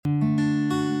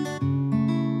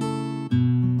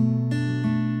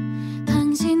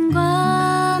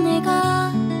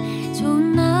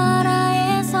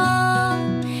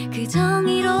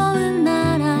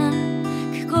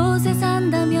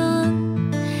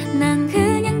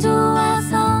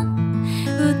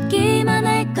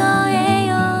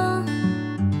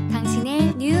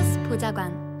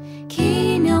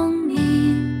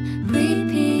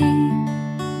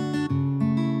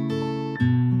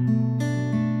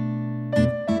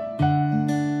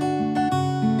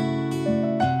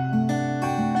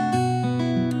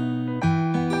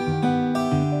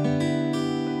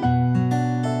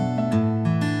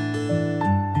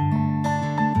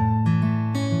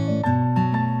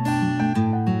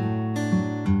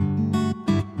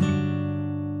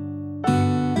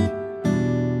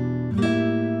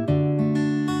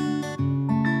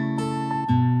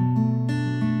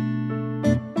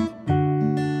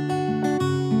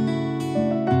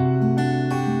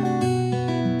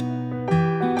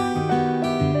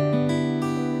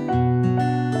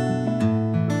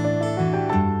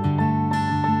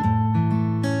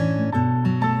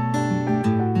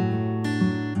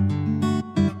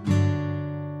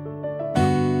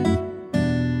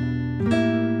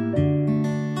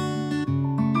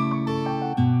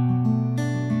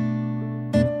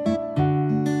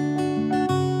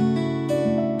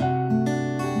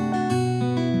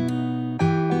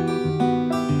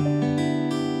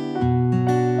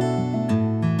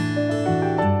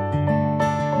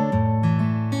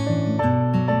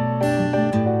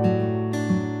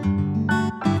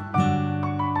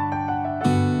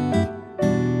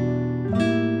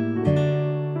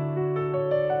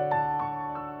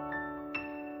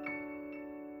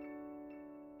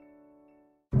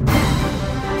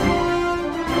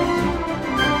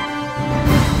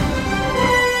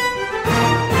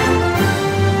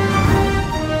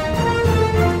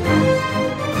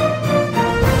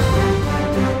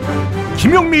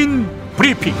김용민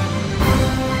브리핑.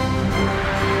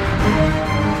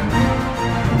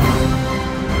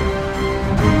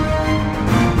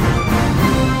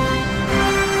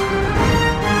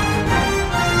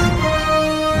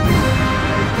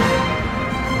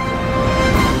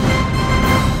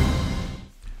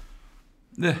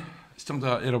 네,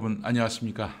 시청자 여러분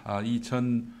안녕하십니까?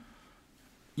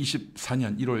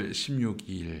 2024년 1월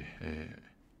 16일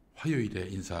화요일에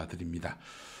인사드립니다.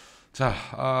 자,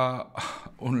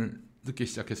 오늘 늦게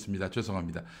시작했습니다.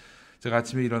 죄송합니다. 제가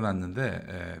아침에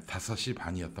일어났는데 5시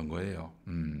반이었던 거예요.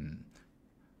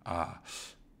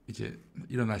 이제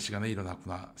일어날 시간에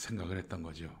일어났구나 생각을 했던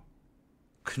거죠.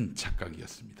 큰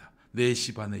착각이었습니다.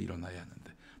 4시 반에 일어나야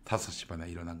하는데 5시 반에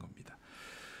일어난 겁니다.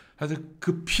 아주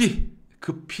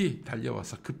급히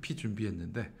달려와서 급히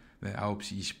준비했는데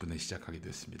 9시 20분에 시작하게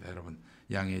됐습니다. 여러분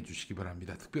양해해 주시기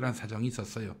바랍니다. 특별한 사정이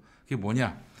있었어요. 그게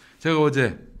뭐냐? 제가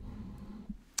어제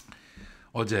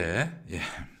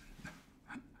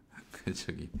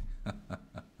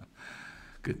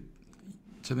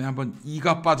전에 한번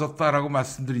이가 빠졌다라고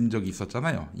말씀드린 적이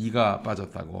있었잖아요. 이가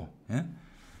빠졌다고.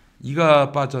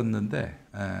 이가 빠졌는데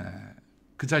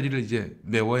그 자리를 이제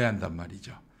메워야 한단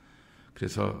말이죠.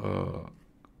 그래서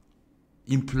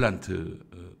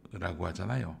임플란트라고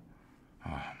하잖아요.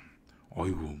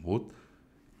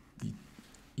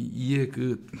 이에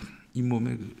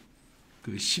잇몸에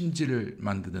그 심지를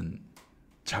만드는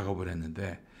작업을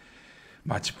했는데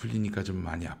마취 풀리니까 좀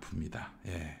많이 아픕니다.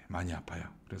 많이 아파요.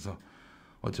 그래서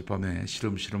어젯밤에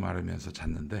시름시름 앓으면서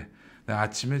잤는데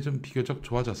아침에 좀 비교적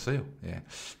좋아졌어요.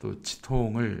 또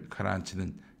치통을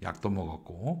가라앉히는 약도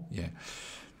먹었고,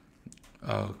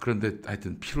 그런데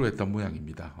하여튼 피로했던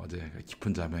모양입니다. 어제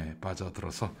깊은 잠에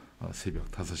빠져들어서 새벽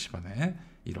 5시 반에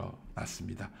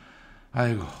일어났습니다.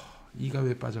 아이고, 이가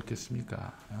왜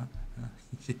빠졌겠습니까?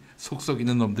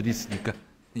 속썩이는 놈들이 있으니까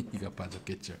이가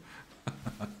빠졌겠죠.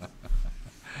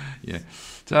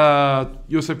 자,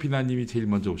 요세피나님이 제일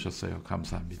먼저 오셨어요.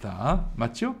 감사합니다.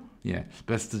 맞죠?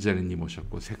 베스트 제리님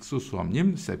오셨고,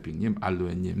 색수수엄님, 세핑님,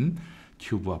 알로에님,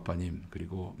 튜브 아빠님,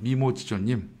 그리고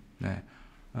미모지조님,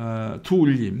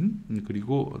 두울님,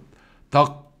 그리고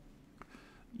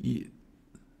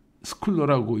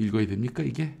스쿨러라고 읽어야 됩니까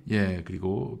이게?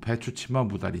 그리고 배추치마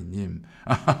무다리님,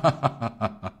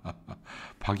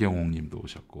 박영옥님도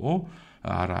오셨고,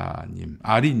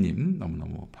 아리님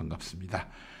너무너무 반갑습니다.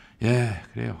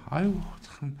 그래요. 아유,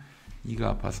 참 이가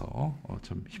아파서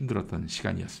좀 힘들었던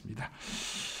시간이었습니다.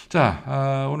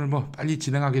 자, 오늘 빨리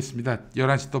진행하겠습니다.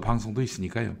 11시 또 방송도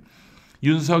있으니까요.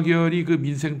 윤석열이 그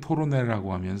민생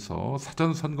토론회라고 하면서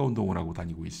사전 선거 운동을 하고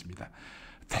다니고 있습니다.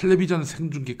 텔레비전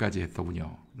생중계까지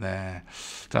했더군요.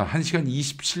 자, 1시간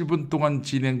 27분 동안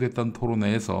진행됐던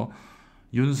토론회에서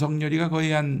윤석열이가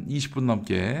거의 한 20분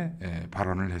넘게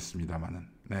발언을 했습니다만은,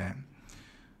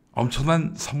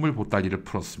 엄청난 선물 보따리를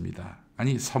풀었습니다.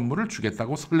 아니, 선물을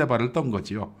주겠다고 설레발을 떤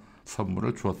거지요.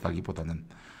 선물을 주었다기보다는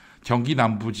경기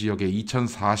남부 지역에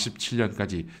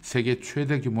 2047년까지 세계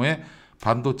최대 규모의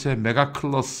반도체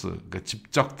메가클러스, 그러니까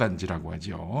집적단지라고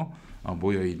하죠.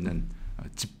 모여있는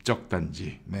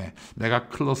집적단지,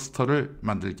 메가클러스터를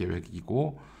만들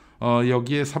계획이고,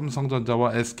 여기에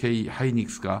삼성전자와 SK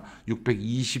하이닉스가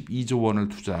 622조 원을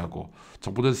투자하고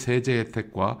정부는 세제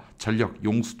혜택과 전력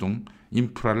용수 등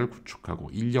인프라를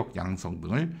구축하고 인력 양성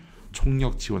등을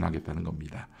총력 지원하겠다는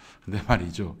겁니다. 근데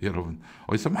말이죠, 여러분,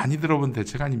 어디서 많이 들어본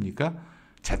대책 아닙니까?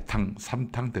 재탕,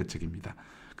 삼탕 대책입니다.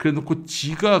 그래 놓고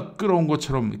지가 끌어온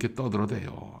것처럼 이렇게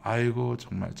떠들어대요. 아이고,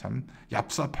 정말 참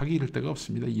얍삽하기 이를 데가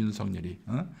없습니다, 이 윤석열이.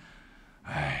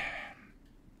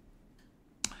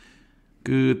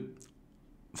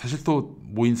 사실 또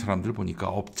모인 사람들 보니까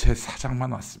업체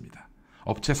사장만 왔습니다.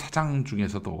 업체 사장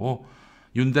중에서도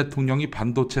윤 대통령이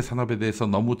반도체 산업에 대해서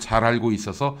너무 잘 알고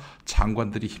있어서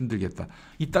장관들이 힘들겠다,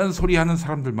 이딴 소리 하는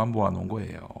사람들만 모아놓은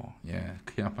거예요.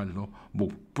 그야말로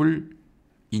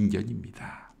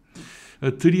목불인견입니다.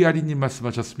 드리아리님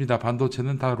말씀하셨습니다.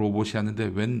 반도체는 다 로봇이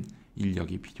하는데 웬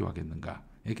인력이 필요하겠는가.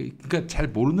 그러니까 잘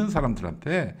모르는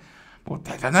사람들한테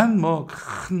대단한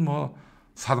큰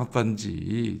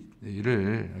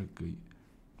산업단지를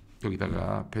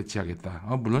여기다가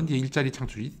배치하겠다. 물론 이제 일자리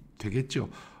창출이 되겠죠.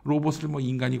 로봇을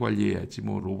인간이 관리해야지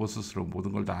로봇 스스로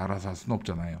모든 걸 다 알아서 할 수는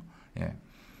없잖아요.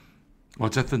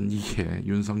 어쨌든 이게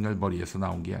윤석열 머리에서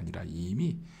나온 게 아니라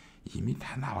이미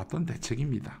다 나왔던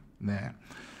대책입니다.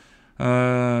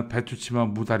 배추치마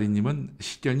무다리님은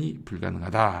실현이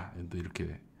불가능하다,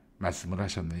 이렇게 말씀을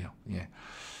하셨네요.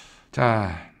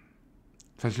 자,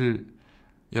 사실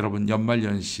여러분,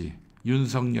 연말연시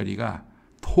윤석열이가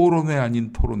토론회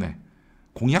아닌 토론회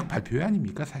공약 발표회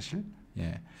아닙니까 사실?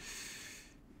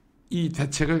 이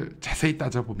대책을 자세히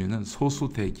따져보면 소수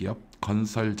대기업,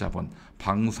 건설자본,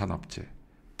 방산업체,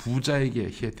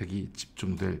 부자에게 혜택이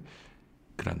집중될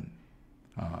그런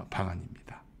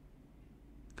방안입니다.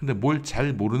 근데 뭘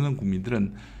잘 모르는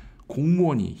국민들은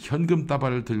공무원이 현금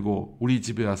다발을 들고 우리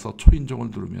집에 와서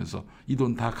초인종을 누르면서 이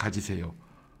돈 다 가지세요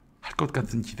할 것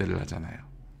같은 기대를 하잖아요.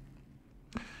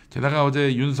 게다가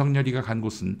어제 윤석열이가 간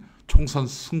곳은 총선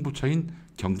승부처인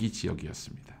경기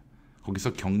지역이었습니다.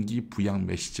 거기서 경기 부양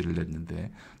메시지를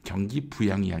냈는데 경기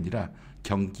부양이 아니라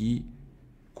경기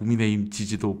국민의힘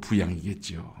지지도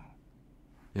부양이겠죠.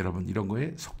 여러분 이런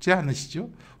거에 속지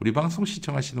않으시죠? 우리 방송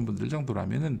시청하시는 분들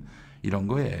정도라면은 이런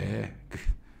거에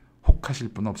혹하실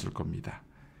분 없을 겁니다.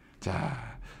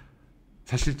 자,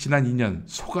 사실 지난 2년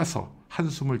속아서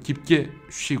한숨을 깊게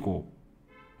쉬고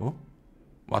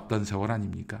왔던 세월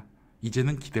아닙니까?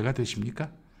 이제는 기대가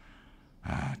되십니까?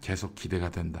 계속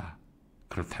기대가 된다.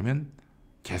 그렇다면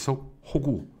계속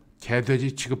호구,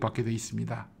 개돼지 취급받게 돼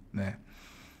있습니다. 네.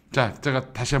 자,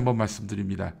 제가 다시 한번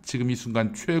말씀드립니다. 지금 이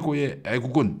순간 최고의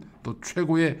애국은 또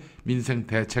최고의 민생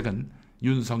대책은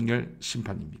윤석열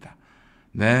심판입니다.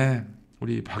 네,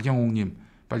 우리 박영옥님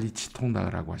빨리 치통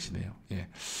나으라고 하시네요. 예.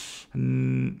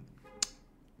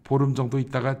 보름 정도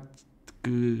있다가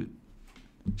그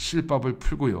실밥을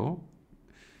풀고요.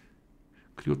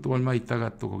 그리고 또 얼마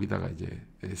있다가 또 거기다가 이제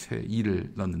새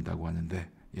일을 넣는다고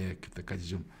하는데 예, 그때까지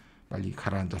좀 빨리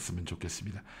가라앉았으면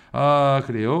좋겠습니다.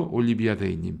 그래요. 올리비아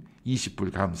데이님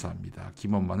 20불 감사합니다.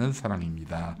 김엄마는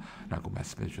사랑입니다. 라고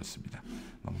말씀해 주셨습니다.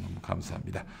 너무너무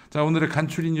감사합니다. 자, 오늘의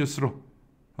간추린 뉴스로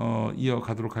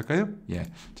이어가도록 할까요?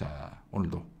 예, 자,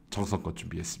 오늘도 정성껏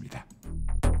준비했습니다.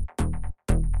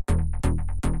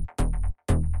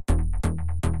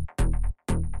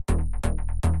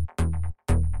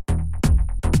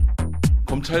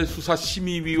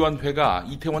 검찰수사심의위원회가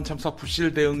이태원 참사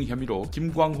부실 대응 혐의로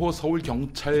김광호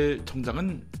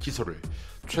서울경찰청장은 기소를,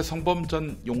 최성범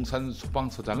전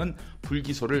용산소방서장은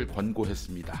불기소를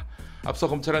권고했습니다. 앞서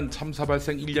검찰은 참사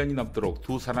발생 1년이 넘도록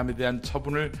두 사람에 대한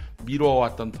처분을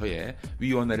미뤄왔던 터에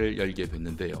위원회를 열게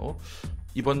됐는데요.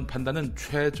 이번 판단은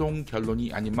최종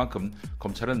결론이 아닌 만큼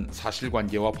검찰은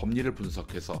사실관계와 법리를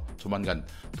분석해서 조만간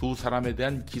두 사람에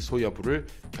대한 기소 여부를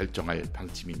결정할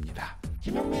방침입니다.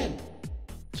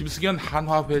 김승현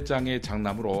한화회장의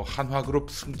장남으로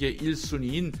한화그룹 승계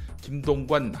 1순위인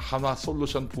김동관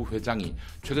한화솔루션 부회장이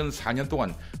최근 4년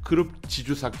동안 그룹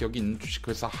지주사격인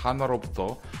주식회사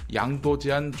한화로부터 양도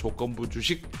제한 조건부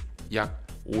주식 약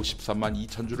 53만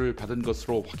 2천 주를 받은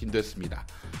것으로 확인됐습니다.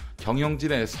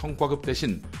 경영진의 성과급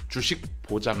대신 주식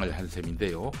보장을 한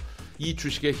셈인데요. 이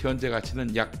주식의 현재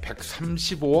가치는 약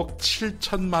 135억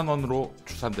 7천만 원으로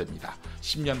추산됩니다.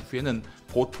 10년 후에는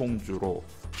보통주로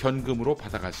현금으로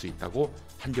받아갈 수 있다고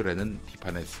한겨레는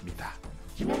비판했습니다.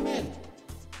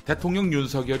 대통령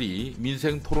윤석열이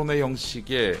민생 토론회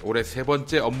형식의 올해 세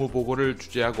번째 업무 보고를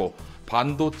주재하고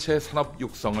반도체 산업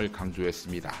육성을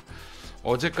강조했습니다.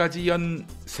 어제까지 연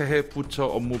새해 부처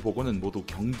업무 보고는 모두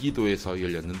경기도에서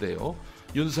열렸는데요.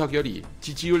 윤석열이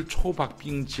지지율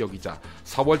초박빙 지역이자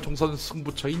 4월 총선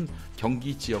승부처인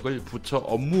경기 지역을 부처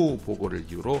업무 보고를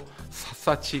이유로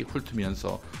샅샅이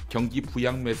훑으면서 경기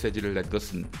부양 메시지를 낸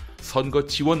것은 선거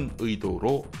지원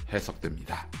의도로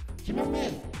해석됩니다.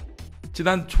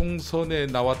 지난 총선에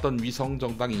나왔던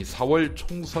위성정당이 4월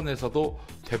총선에서도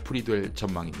되풀이될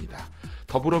전망입니다.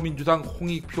 더불어민주당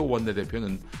홍익표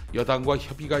원내대표는 여당과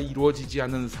협의가 이루어지지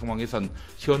않은 상황에선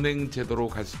현행 제도로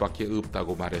갈 수밖에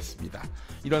없다고 말했습니다.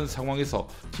 이런 상황에서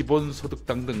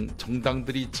기본소득당 등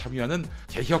정당들이 참여하는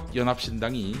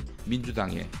개혁연합신당이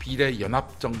민주당의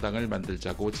비례연합정당을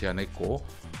만들자고 제안했고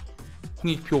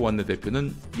홍익표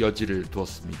원내대표는 여지를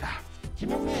두었습니다.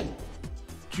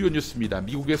 주요 뉴스입니다.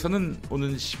 미국에서는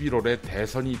오는 11월에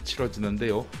대선이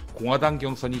치러지는데요. 공화당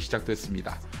경선이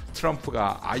시작됐습니다.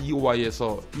 트럼프가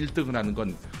아이오와에서 1등을 하는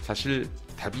건 사실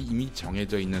답이 이미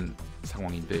정해져 있는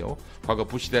상황인데요. 과거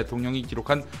부시 대통령이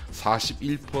기록한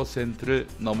 41%를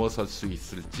넘어설 수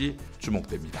있을지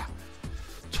주목됩니다.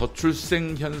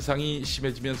 저출생 현상이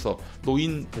심해지면서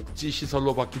노인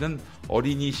복지시설로 바뀌는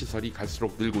어린이 시설이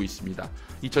갈수록 늘고 있습니다.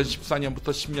 2014년부터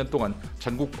 10년 동안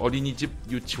전국 어린이집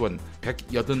유치원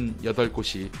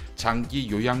 188곳이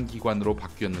장기 요양기관으로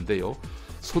바뀌었는데요.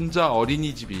 손자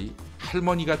어린이집이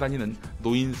할머니가 다니는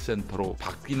노인센터로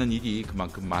바뀌는 일이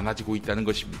그만큼 많아지고 있다는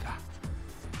것입니다.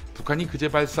 북한이 그제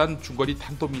발사한 중거리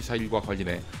탄도미사일과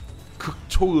관련해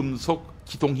극초음속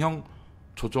기동형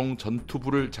조종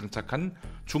전투부를 장착한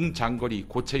중장거리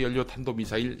고체 연료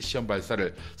탄도미사일 시험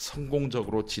발사를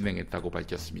성공적으로 진행했다고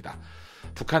밝혔습니다.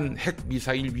 북한 핵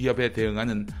미사일 위협에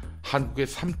대응하는 한국의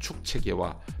삼축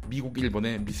체계와 미국,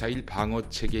 일본의 미사일 방어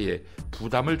체계에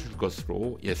부담을 줄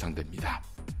것으로 예상됩니다.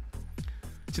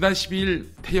 지난 12일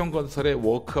태영건설의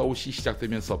워크아웃이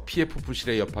시작되면서 PF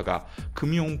부실의 여파가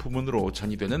금융 부문으로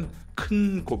전이되는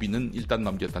큰 고비는 일단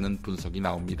넘겼다는 분석이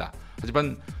나옵니다.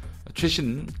 하지만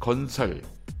최신 건설,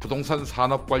 부동산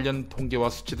산업 관련 통계와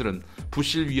수치들은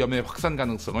부실 위험의 확산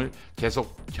가능성을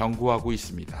계속 경고하고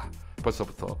있습니다.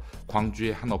 벌써부터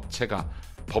광주의 한 업체가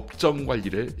법정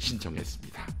관리를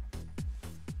신청했습니다.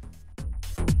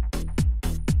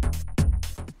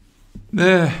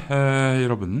 네,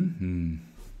 여러분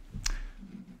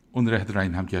오늘의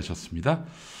헤드라인 함께 하셨습니다.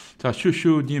 자,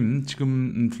 슈슈님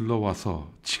지금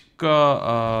들러와서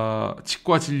치과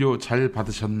진료 잘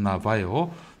받으셨나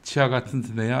봐요. 치아가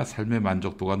튼튼해야 삶의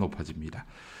만족도가 높아집니다.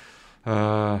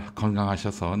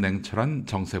 건강하셔서 냉철한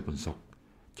정세 분석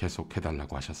계속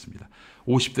해달라고 하셨습니다.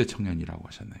 50대 청년이라고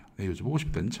하셨네요. 네, 요즘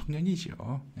 50대는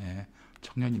청년이죠. 네,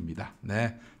 청년입니다.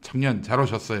 네, 청년 잘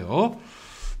오셨어요.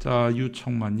 자,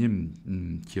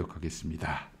 유청만님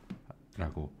기억하겠습니다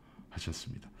라고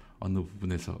하셨습니다. 어느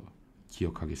부분에서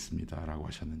기억하겠습니다 라고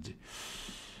하셨는지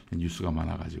뉴스가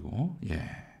많아가지고, 예.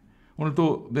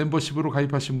 오늘도 멤버십으로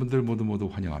가입하신 분들 모두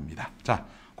환영합니다. 자,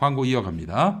 광고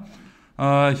이어갑니다.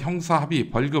 형사합의,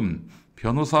 벌금,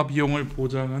 변호사 비용을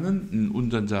보장하는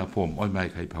운전자 보험 얼마에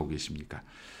가입하고 계십니까?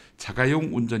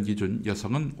 자가용 운전 기준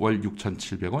여성은 월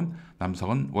 6,700원,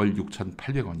 남성은 월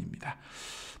 6,800원입니다.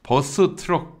 버스,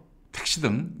 트럭, 택시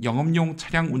등 영업용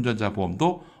차량 운전자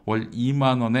보험도 월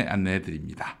 2만 원에 안내해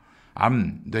드립니다.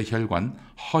 암, 뇌혈관,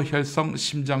 허혈성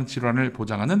심장 질환을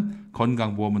보장하는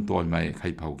건강보험은 또 얼마에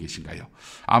가입하고 계신가요?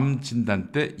 암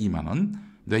진단 때 2만 원,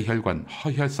 뇌혈관,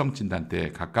 허혈성 진단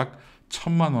때 각각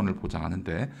 1,000만 원을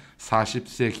보장하는데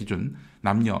 40세 기준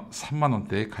남녀 3만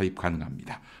원대에 가입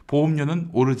가능합니다.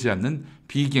 보험료는 오르지 않는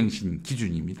비갱신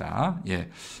기준입니다.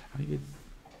 예. 이게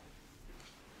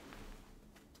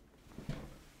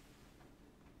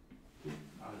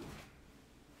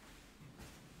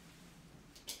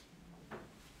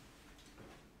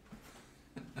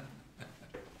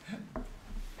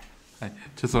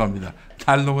죄송합니다.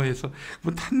 난로에서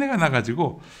뭐 탄내가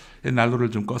나가지고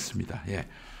난로를 좀 껐습니다. 예.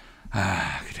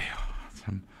 그래요.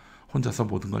 참 혼자서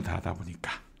모든 걸 다 하다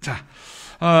보니까. 자,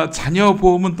 자녀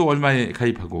보험은 또 얼마에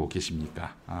가입하고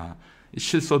계십니까?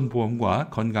 실손보험과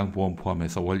건강보험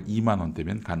포함해서 월 2만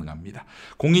원대면 가능합니다.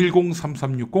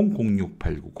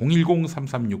 010-3360-0689,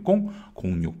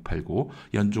 010-3360-0689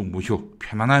 연중 무휴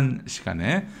편안한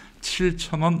시간에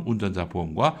 7,000원 운전자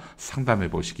보험과 상담해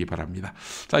보시기 바랍니다.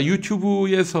 자,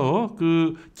 유튜브에서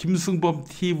그 김승범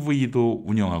TV도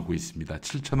운영하고 있습니다.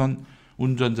 7,000원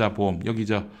운전자 보험, 여기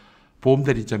보험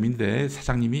대리점인데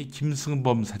사장님이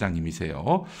김승범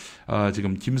사장님이세요.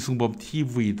 지금 김승범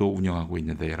TV도 운영하고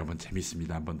있는데 여러분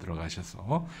재밌습니다. 한번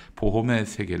들어가셔서 보험의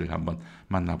세계를 한번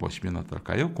만나보시면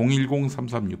어떨까요?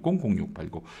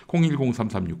 010-3360-0689,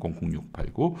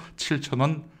 010-3360-0689,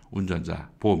 7,000원 운전자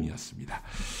보험이었습니다.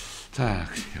 자,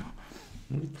 그래요.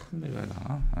 우리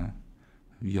탄내가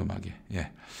위험하게.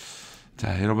 예.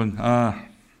 자, 여러분,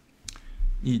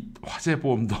 이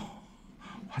화재보험도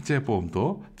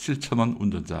 7,000원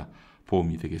운전자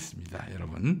보험이 되겠습니다.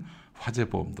 여러분,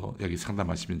 화재보험도 여기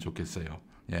상담하시면 좋겠어요.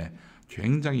 예.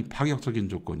 굉장히 파격적인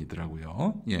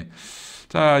조건이더라고요. 예.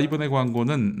 자, 이번에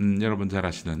광고는 여러분 잘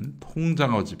아시는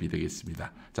통장어즙이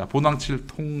되겠습니다. 자, 보낭칠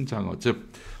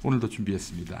통장어즙 오늘도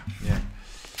준비했습니다. 예.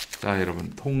 자,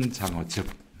 여러분, 통장어즙.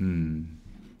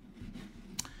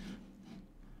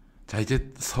 자,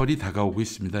 이제 설이 다가오고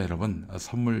있습니다. 여러분,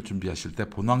 선물 준비하실 때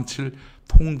보낭칠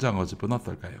통장어즙은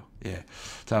어떨까요? 예.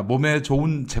 자, 몸에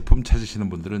좋은 제품 찾으시는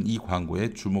분들은 이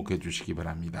광고에 주목해 주시기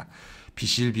바랍니다.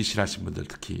 비실비실하신 분들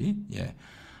특히, 예.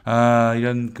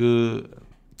 이런 그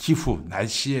기후,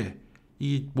 날씨에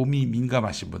이 몸이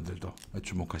민감하신 분들도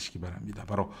주목하시기 바랍니다.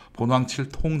 바로 보낭칠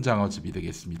통장어즙이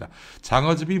되겠습니다.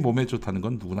 장어즙이 몸에 좋다는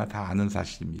건 누구나 다 아는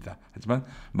사실입니다. 하지만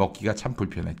먹기가 참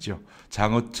불편했죠.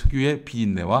 장어 특유의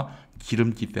비린내와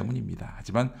기름기 때문입니다.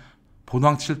 하지만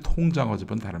보낭칠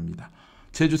통장어즙은 다릅니다.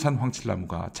 제주산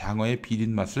황칠나무가 장어의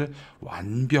비린 맛을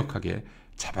완벽하게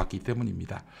잡았기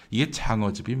때문입니다. 이게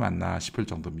장어즙이 맞나 싶을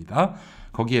정도입니다.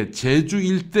 거기에 제주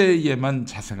일대에만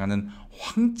자생하는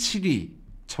황칠이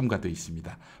첨가되어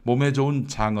있습니다. 몸에 좋은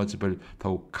장어즙을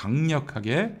더욱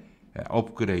강력하게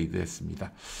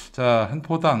업그레이드했습니다. 자, 한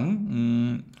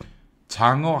포당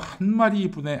장어 한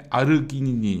마리분의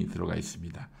아르기닌이 들어가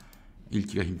있습니다.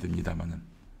 읽기가 힘듭니다만은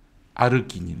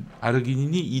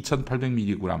아르기닌이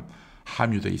 2,800mg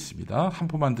함유되어 있습니다. 한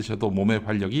포만 드셔도 몸의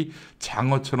활력이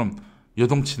장어처럼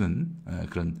요동치는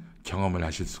그런 경험을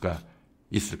하실 수가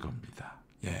있을 겁니다.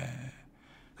 예.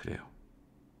 그래요.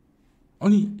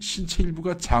 아니 신체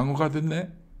일부가 장어가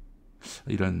됐네.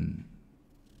 이런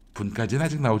분까지는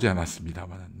아직 나오지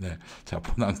않았습니다만, 네. 자,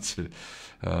 포낭칠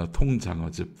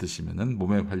통장어즙 드시면은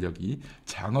몸의 활력이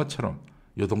장어처럼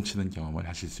요동치는 경험을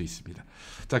하실 수 있습니다.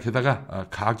 자, 게다가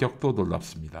가격도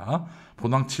놀랍습니다.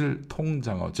 보낭칠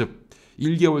통장어즙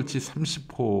 1개월치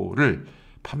 30호를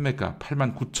판매가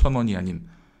 89,000원이 아닌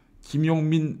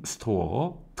김용민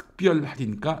스토어 특별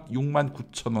할인가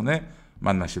 69,000원에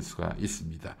만나실 수가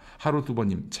있습니다. 하루 두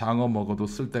번님 장어 먹어도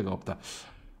쓸데가 없다.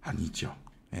 아니죠.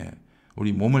 예.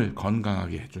 우리 몸을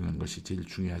건강하게 해주는 것이 제일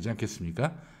중요하지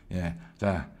않겠습니까? 예.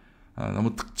 자,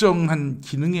 너무 특정한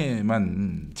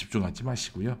기능에만 집중하지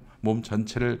마시고요. 몸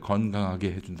전체를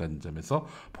건강하게 해준다는 점에서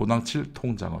보낭칠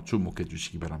통장어 주목해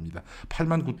주시기 바랍니다.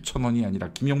 89,000원이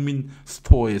아니라 김용민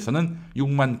스토어에서는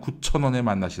 69,000원에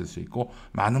만나실 수 있고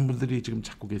많은 분들이 지금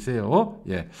찾고 계세요.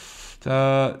 예.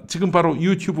 자, 지금 바로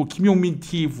유튜브 김용민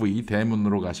TV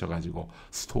대문으로 가셔가지고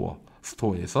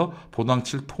스토어에서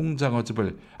보낭칠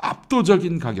통장어즙을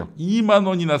압도적인 가격 2만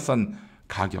원이나 싼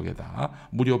가격에다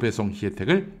무료 배송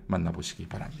혜택을 만나보시기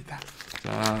바랍니다.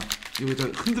 자, 이거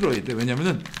흔들어야 돼.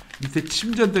 왜냐면은 밑에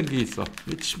침전된 게 있어.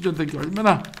 이 침전된 게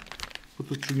얼마나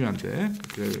그것도 중요한데,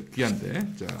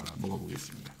 귀한데. 자,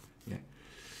 먹어보겠습니다. 예.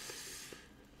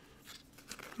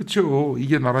 그렇죠.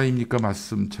 이게 나라입니까?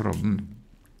 말씀처럼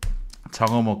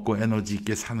장어 먹고 에너지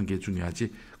있게 사는 게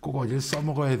중요하지. 꼭 어디를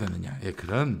써먹어야 되느냐. 예,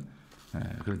 그런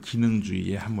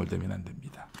기능주의에 함몰되면 안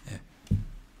됩니다. 예.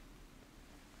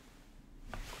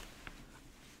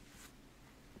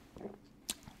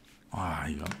 아,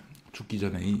 이거 죽기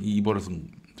전에 이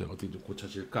버릇은 어떻게 좀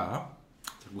고쳐질까?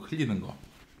 자꾸 흘리는 거.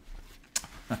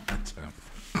 참.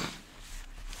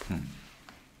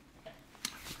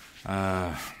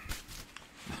 아,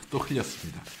 또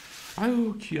흘렸습니다.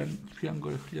 아유, 귀한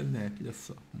걸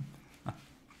흘렸어.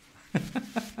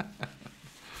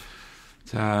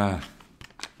 자,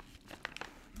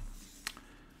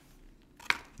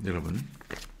 여러분,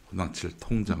 보낭칠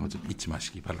통장어즙 잊지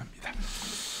마시기 바랍니다.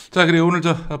 자, 그래 오늘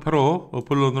바로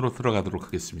본론으로 들어가도록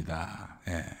하겠습니다.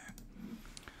 예.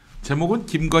 제목은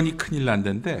김건희 큰일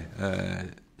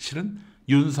난다인데 실은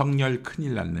윤석열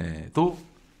큰일 났네도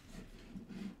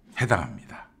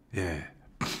해당합니다. 예.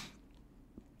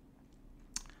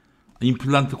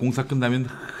 임플란트 공사 끝나면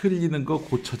흘리는 거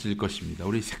고쳐질 것입니다.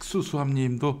 우리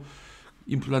색수수함님도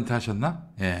임플란트 하셨나?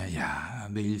 예, 야,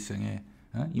 내 일생에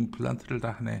임플란트를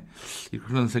다 하네.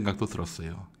 그런 생각도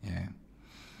들었어요. 예.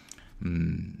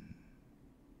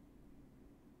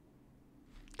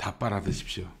 다 빨아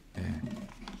드십시오. 예.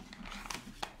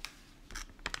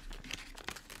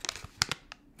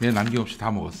 네, 남김없이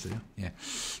다 먹었어요. 예.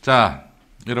 자,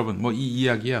 여러분, 뭐 이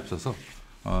이야기에 앞서서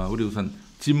우리 우선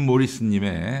짐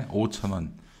모리스님의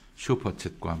 5,000원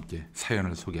슈퍼챗과 함께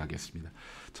사연을 소개하겠습니다.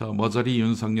 저 머저리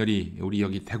윤석열이 우리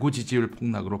여기 대구 지지율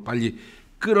폭락으로 빨리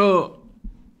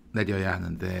끌어내려야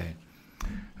하는데,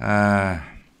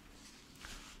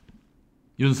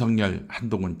 윤석열,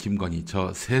 한동훈, 김건희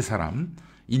저 세 사람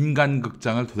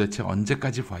인간극장을 도대체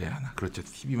언제까지 봐야 하나? 그렇죠.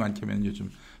 TV만 켜면 요즘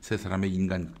세 사람의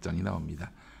인간극장이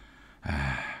나옵니다.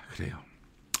 그래요.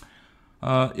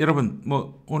 여러분,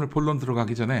 뭐 오늘 본론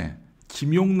들어가기 전에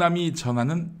김용남이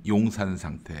전하는 용산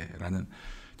상태라는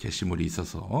게시물이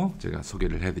있어서 제가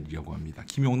소개를 해드리려고 합니다.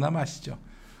 김용남 아시죠?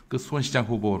 그 수원시장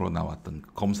후보로 나왔던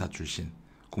검사 출신,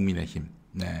 국민의힘.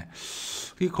 네,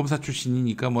 검사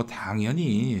출신이니까 뭐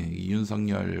당연히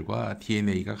윤석열과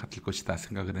DNA가 같을 것이다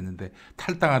생각을 했는데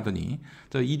탈당하더니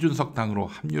저 이준석 당으로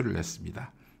합류를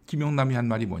했습니다. 김용남이 한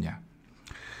말이 뭐냐?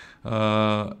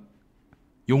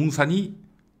 용산이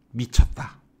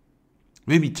미쳤다.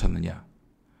 왜 미쳤느냐?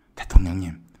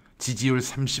 대통령님, 지지율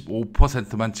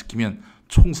 35%만 지키면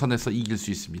총선에서 이길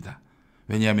수 있습니다.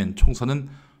 왜냐하면 총선은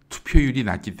투표율이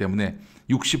낮기 때문에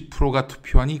 60%가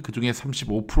투표하니 그중에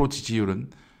 35% 지지율은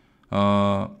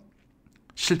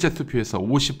실제 투표에서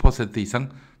 50% 이상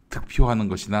득표하는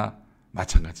것이나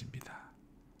마찬가지입니다.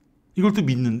 이걸 또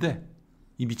믿는데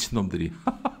이 미친놈들이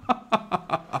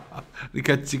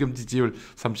그러니까 지금 지지율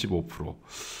 35%,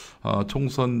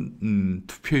 총선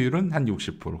투표율은 한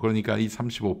 60%. 그러니까 이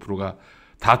 35%가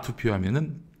다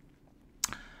투표하면은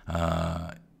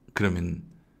그러면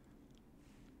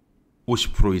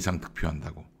 50% 이상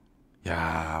득표한다고.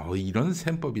 야, 이런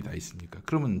셈법이 다 있습니까?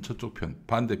 그러면 저쪽 편,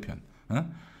 반대편,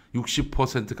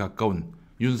 60% 가까운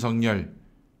윤석열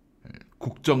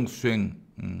국정수행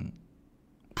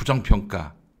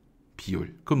부정평가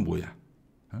비율, 그건 뭐야?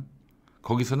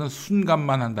 거기서는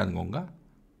순간만 한다는 건가?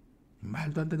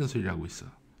 말도 안 되는 소리를 하고 있어.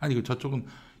 아니, 그 저쪽은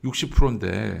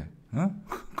 60%인데,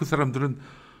 그 사람들은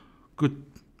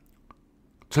그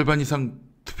절반 이상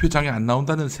투표장에 안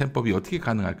나온다는 셈법이 어떻게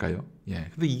가능할까요?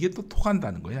 예. 근데 이게 또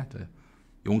통한다는 거야.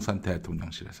 용산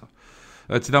대통령실에서.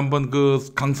 지난번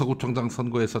그 강서구청장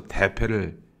선거에서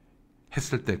대패를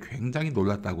했을 때 굉장히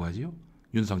놀랐다고 하지요.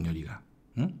 윤석열이가.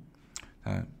 응?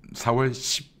 4월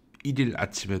 11일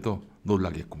아침에도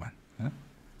놀라겠구만. 응?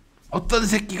 어떤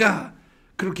새끼가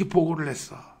그렇게 보고를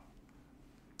했어.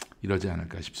 이러지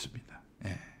않을까 싶습니다.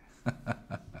 예.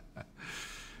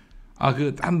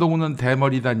 그 한동훈은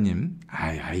대머리다님.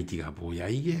 아이디가 뭐야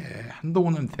이게.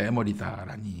 한동훈은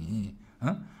대머리다라니.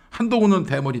 한동훈은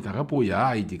대머리다가 뭐야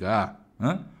아이디가.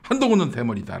 한동훈은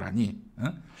대머리다라니.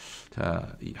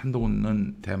 자, 이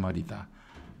한동훈은 대머리다.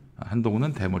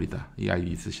 한동훈은 대머리다. 이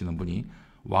아이디 있으시는 분이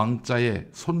왕자의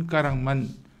손가락만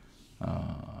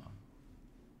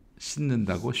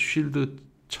씻는다고 쉴드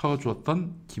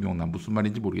쳐줬던 김용남. 무슨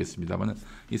말인지 모르겠습니다만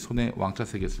이 손에 왕자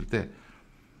새겼을 때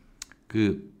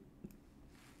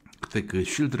그때 그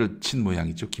쉴드를 친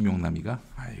모양이죠. 김용남이가.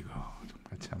 아이고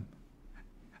정말 참.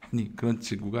 아니 그런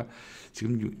친구가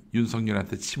지금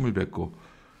윤석열한테 침을 뱉고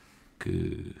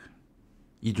그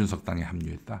이준석 당에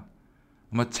합류했다.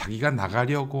 아마 자기가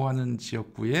나가려고 하는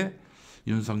지역구에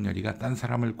윤석열이가 딴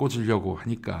사람을 꽂으려고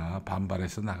하니까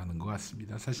반발해서 나가는 것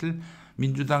같습니다. 사실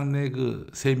민주당 내 그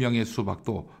 3명의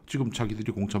수박도 지금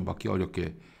자기들이 공천받기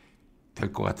어렵게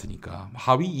될 것 같으니까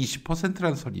하위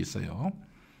 20%라는 설이 있어요.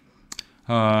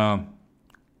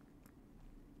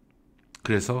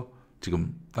 그래서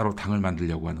지금 따로 당을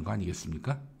만들려고 하는 거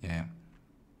아니겠습니까? 예.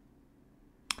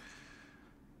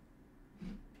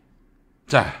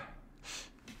 자,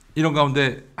 이런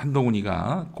가운데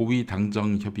한동훈이가 고위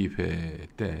당정협의회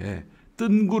때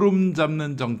뜬구름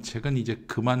잡는 정책은 이제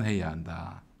그만해야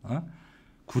한다.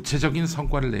 구체적인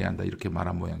성과를 내야 한다. 이렇게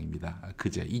말한 모양입니다.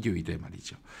 그제 일요일에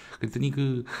말이죠. 그랬더니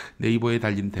그 네이버에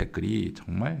달린 댓글이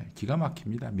정말 기가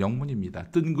막힙니다. 명문입니다.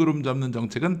 뜬구름 잡는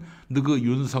정책은 너그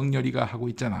윤석열이가 하고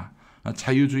있잖아.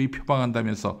 자유주의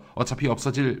표방한다면서 어차피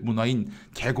없어질 문화인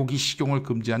개고기 식용을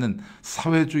금지하는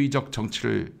사회주의적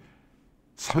정책을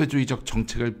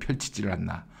펼치지를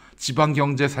않나.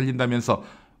 지방경제 살린다면서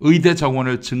의대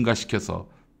정원을 증가시켜서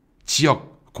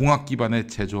지역 공학 기반의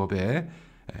제조업에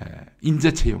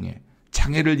인재 채용에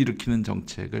장애를 일으키는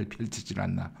정책을 펼치지를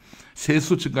않나.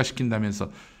 세수 증가시킨다면서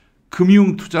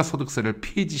금융투자소득세를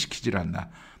폐지시키지를 않나.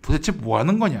 도대체 뭐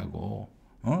하는 거냐고.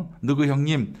 너그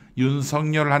형님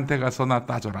윤석열한테 가서나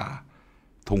따져라.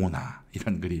 동훈아.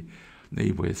 이런 글이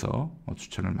네이버에서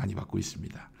추천을 많이 받고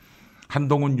있습니다.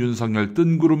 한동훈 윤석열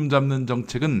뜬구름 잡는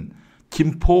정책은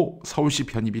김포 서울시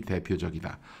편입이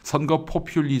대표적이다. 선거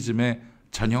포퓰리즘의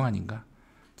전형 아닌가?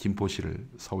 김포시를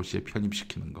서울시에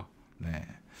편입시키는 거. 네.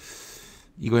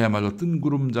 이거야말로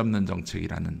뜬구름 잡는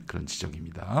정책이라는 그런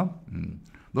지적입니다.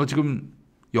 너 지금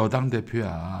여당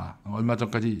대표야. 얼마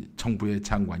전까지 정부의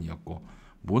장관이었고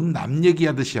뭔 남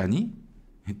얘기하듯이 하니?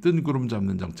 뜬구름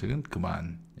잡는 정책은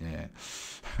그만. 예.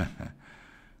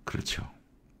 그렇죠.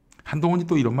 한동훈이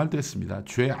또 이런 말도 했습니다.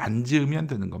 죄 안 지으면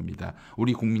되는 겁니다.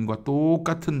 우리 국민과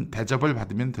똑같은 대접을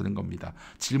받으면 되는 겁니다.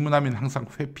 질문하면 항상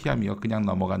회피하며 그냥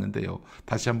넘어가는데요.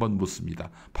 다시 한번 묻습니다.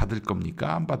 받을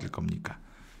겁니까? 안 받을 겁니까?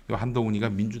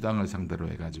 한동훈이가 민주당을 상대로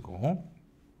해가지고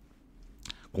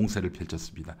공세를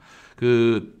펼쳤습니다.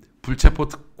 그 불체포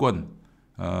특권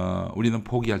우리는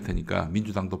포기할 테니까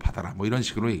민주당도 받아라. 뭐 이런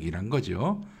식으로 얘기를 한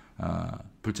거죠.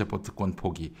 불체포 특권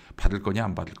포기 받을 거냐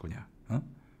안 받을 거냐.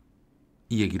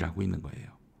 이 얘기를 하고 있는 거예요.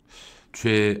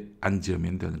 죄 안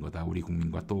지으면 되는 거다. 우리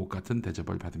국민과 똑같은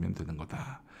대접을 받으면 되는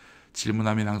거다.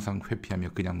 질문하면 항상 회피하며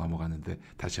그냥 넘어가는데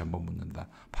다시 한번 묻는다.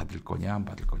 받을 거냐 안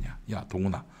받을 거냐. 야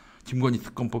동훈아, 김건희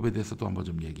특검법에 대해서도 한번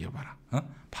좀 얘기해봐라.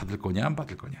 받을 거냐 안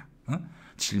받을 거냐.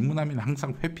 질문하면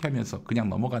항상 회피하면서 그냥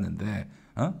넘어가는데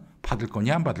받을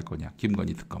거냐 안 받을 거냐.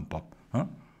 김건희 특검법.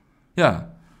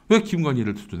 야, 왜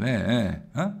김건희를 두둔해?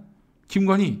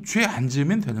 김건희 죄 안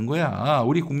지으면 되는 거야.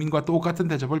 우리 국민과 똑같은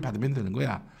대접을 받으면 되는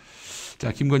거야.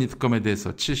 자, 김건희 특검에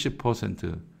대해서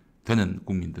 70% 되는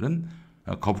국민들은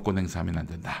거부권 행사하면 안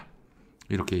된다.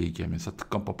 이렇게 얘기하면서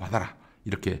특검법 받아라.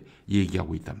 이렇게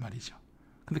얘기하고 있단 말이죠.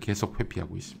 근데 계속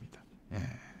회피하고 있습니다. 예.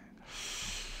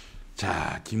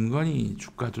 자, 김건희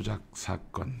주가 조작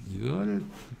사건 이걸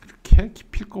그렇게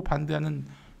기필코 반대하는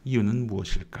이유는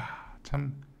무엇일까?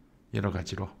 참 여러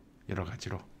가지로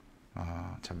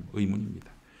참 의문입니다.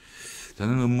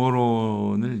 저는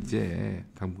음모론을 이제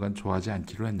당분간 좋아하지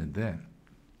않기로 했는데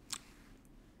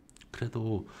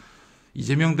그래도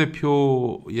이재명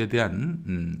대표에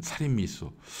대한 살인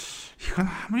미수 이건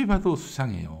아무리 봐도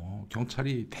수상해요.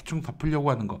 경찰이 대충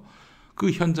덮으려고 하는 거 그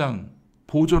현장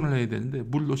보존을 해야 되는데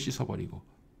물로 씻어버리고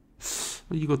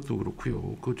이것도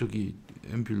그렇고요. 그 저기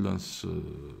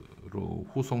앰뷸런스로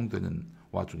후송되는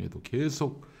와중에도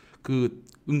계속 그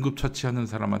응급처치하는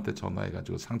사람한테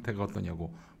전화해가지고 상태가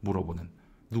어떠냐고 물어보는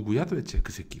누구야 도대체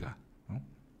그 새끼가?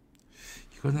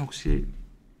 이거는 혹시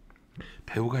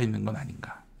배우가 있는 건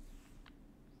아닌가?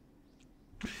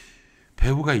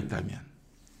 배우가 있다면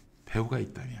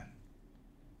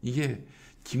이게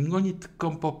김건희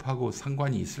특검법하고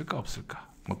상관이 있을까 없을까?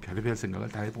 뭐 별의별 생각을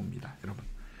다 해봅니다, 여러분.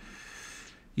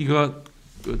 이거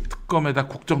그 특검에다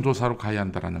국정조사로 가야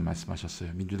한다라는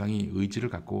말씀하셨어요. 민주당이 의지를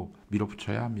갖고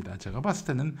밀어붙여야 합니다. 제가 봤을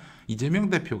때는 이재명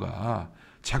대표가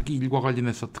자기 일과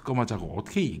관련해서 특검하자고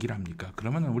어떻게 얘기를 합니까?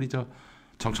 그러면 우리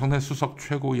정청래 수석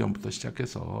최고위원부터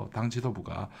시작해서 당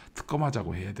지도부가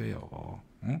특검하자고 해야 돼요.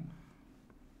 응?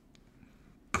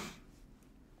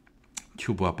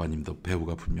 큐브 아빠님도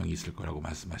배우가 분명히 있을 거라고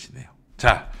말씀하시네요.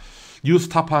 자,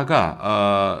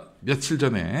 뉴스타파가 며칠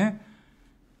전에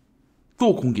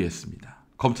또 공개했습니다.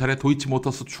 검찰의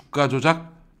도이치모터스 주가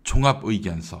조작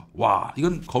종합의견서. 와,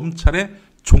 이건 검찰의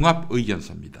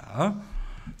종합의견서입니다.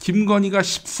 김건희가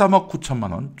 13억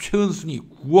 9천만 원,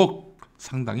 최은순이 9억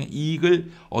상당의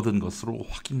이익을 얻은 것으로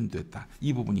확인됐다.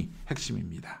 이 부분이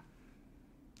핵심입니다.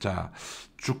 자,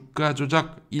 주가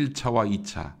조작 1차와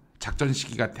 2차 작전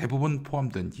시기가 대부분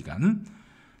포함된 기간.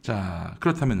 자,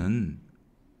 그렇다면은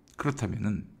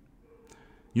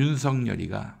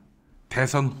윤석열이가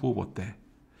대선 후보 때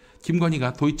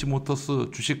김건희가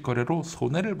도이치모터스 주식 거래로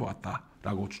손해를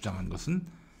보았다라고 주장한 것은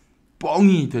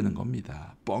뻥이 되는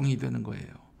겁니다. 뻥이 되는 거예요.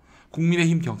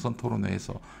 국민의힘 경선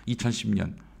토론회에서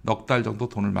 2010년 넉 달 정도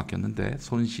돈을 맡겼는데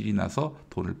손실이 나서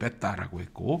돈을 뺐다라고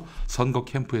했고, 선거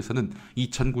캠프에서는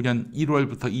 2009년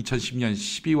 1월부터 2010년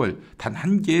 12월 단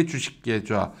한 개의 주식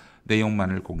계좌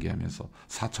내용만을 공개하면서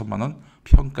 4천만 원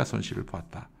평가 손실을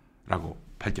보았다라고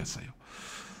밝혔어요.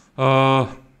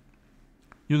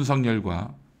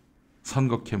 윤석열과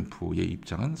선거 캠프의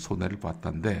입장은 손해를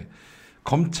보았다는데,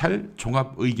 검찰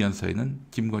종합의견서에는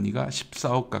김건희가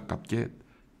 14억 가깝게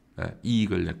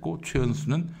이익을 냈고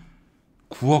최은수는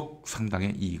 9억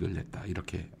상당의 이익을 냈다,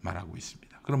 이렇게 말하고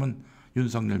있습니다. 그러면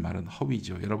윤석열 말은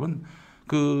허위죠. 여러분,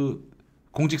 그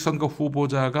공직선거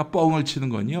후보자가 뻥을 치는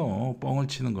건요,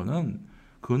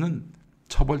 그거는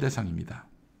처벌 대상입니다.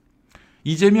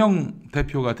 이재명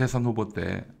대표가 대선 후보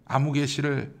때 아무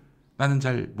개시를 나는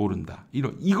잘 모른다,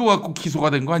 이거 갖고 기소가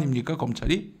된 거 아닙니까,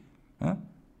 검찰이?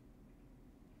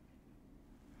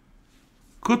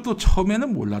 그것도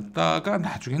처음에는 몰랐다가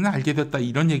나중에는 알게 됐다,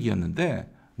 이런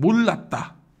얘기였는데,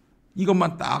 몰랐다,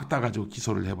 이것만 딱 따가지고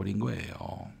기소를 해버린 거예요.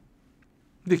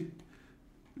 근데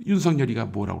윤석열이가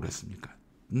뭐라고 그랬습니까?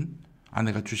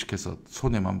 아내가 주식해서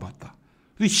손해만 봤다.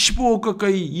 15억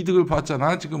가까이 이득을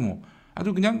봤잖아. 지금 뭐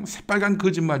아주 그냥 새빨간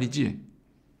거짓말이지.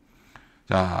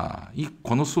 자, 이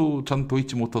권오수 전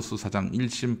도이치모터스 사장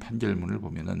 1심 판결문을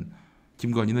보면은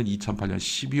김건희는 2008년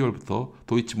 12월부터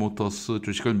도이치모터스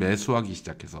주식을 매수하기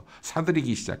시작해서,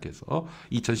 사들이기 시작해서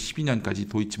 2012년까지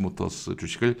도이치모터스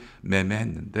주식을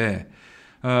매매했는데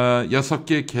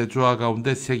 6개 계좌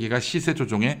가운데 3개가 시세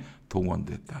조정에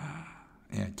동원됐다.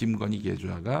 예, 김건희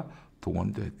계좌가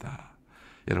동원됐다.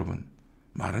 여러분,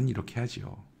 말은 이렇게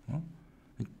하죠.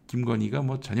 김건희가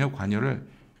뭐 전혀 관여를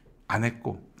안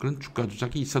했고 그런 주가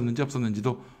조작이 있었는지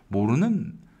없었는지도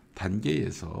모르는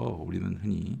단계에서 우리는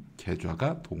흔히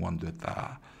계좌가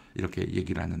동원됐다, 이렇게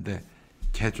얘기를 하는데,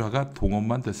 계좌가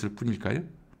동원만 됐을 뿐일까요?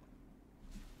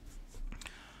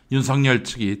 윤석열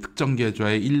측이 특정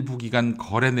계좌의 일부 기간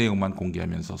거래 내용만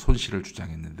공개하면서 손실을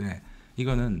주장했는데,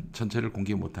 이거는 전체를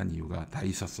공개 못한 이유가 다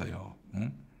있었어요.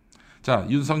 자,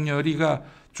 윤석열이가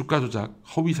주가 조작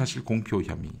허위사실 공표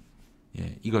혐의,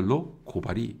 이걸로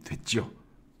고발이 됐죠.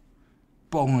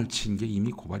 뻥을 친 게 이미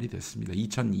고발이 됐습니다.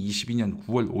 2022년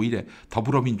 9월 5일에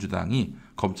더불어민주당이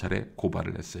검찰에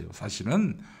고발을 했어요.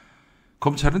 사실은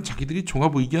검찰은 자기들이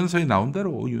종합의견서에 나온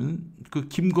대로 그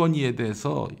김건희에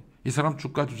대해서 이 사람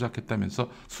주가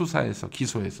조작했다면서 수사해서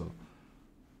기소해서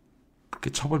그렇게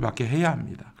처벌받게 해야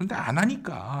합니다. 그런데 안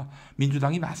하니까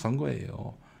민주당이 나선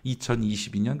거예요.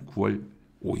 2022년 9월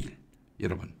 5일.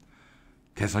 여러분,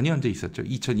 대선이 언제 있었죠?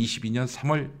 2022년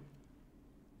 3월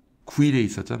 9일에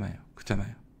있었잖아요.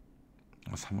 그렇잖아요.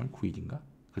 3월 9일인가?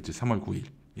 그렇지, 3월 9일.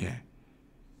 예.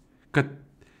 그러니까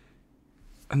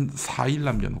한 4일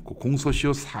남겨놓고,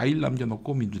 공소시효 4일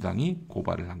남겨놓고 민주당이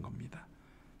고발을 한 겁니다.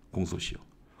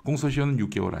 공소시효는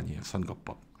 6개월 아니에요,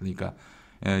 선거법. 그러니까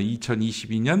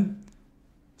 2022년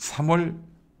 3월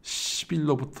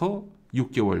 10일로부터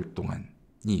 6개월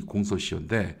동안이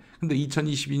공소시효인데, 근데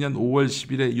 2022년 5월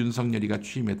 10일에 윤석열이가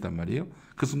취임했단 말이에요.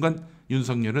 그 순간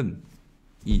윤석열은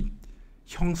이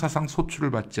형사상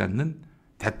소출을 받지 않는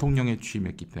대통령에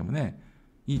취임했기 때문에,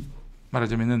 이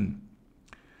말하자면은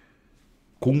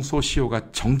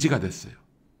공소시효가 정지가 됐어요.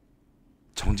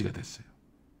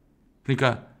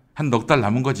 그러니까 한 넉 달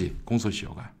남은 거지,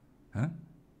 공소시효가.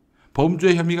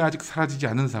 범죄 혐의가 아직 사라지지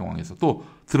않은 상황에서, 또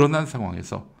드러난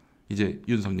상황에서 이제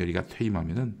윤석열이가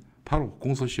퇴임하면은 바로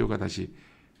공소시효가 다시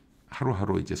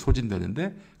하루하루 이제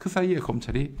소진되는데, 그 사이에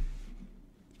검찰이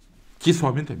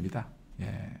기소하면 됩니다.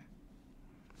 예.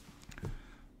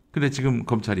 근데 지금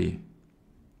검찰이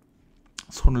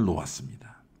손을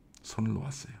놓았습니다. 손을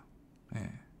놓았어요. 예.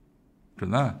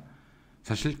 그러나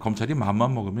사실 검찰이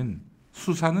마음만 먹으면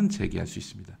수사는 재개할 수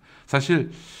있습니다.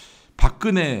 사실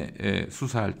박근혜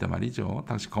수사할 때 말이죠.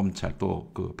 당시 검찰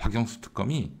또 그 박영수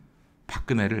특검이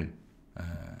박근혜를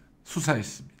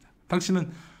수사했습니다.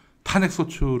 당시는 탄핵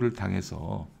소추를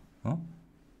당해서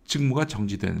직무가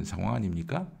정지된 상황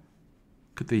아닙니까?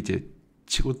 그때 이제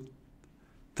치고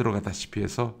들어가다시피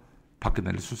해서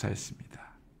박근혜를 수사했습니다.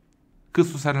 그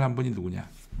수사를 한 분이 누구냐?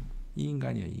 이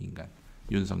인간이야, 이 인간.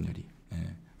 윤석열이.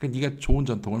 예. 그러니까 네가 좋은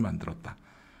전통을 만들었다.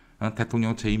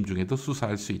 대통령 재임 중에도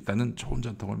수사할 수 있다는 좋은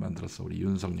전통을 만들었어, 우리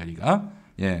윤석열이가.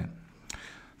 예.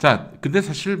 자, 근데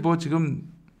사실 뭐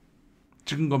지금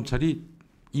검찰이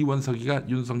이원석이가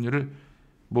윤석열을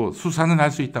뭐 수사는 할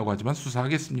수 있다고 하지만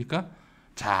수사하겠습니까?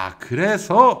 자,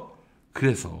 그래서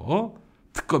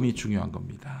특검이 중요한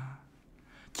겁니다.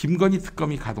 김건희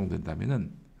특검이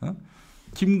가동된다면은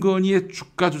김건희의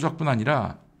주가 조작뿐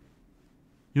아니라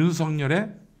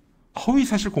윤석열의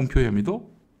허위사실 공표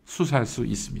혐의도 수사할 수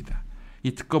있습니다.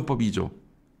 이 특검법 2조,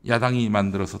 야당이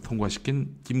만들어서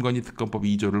통과시킨 김건희 특검법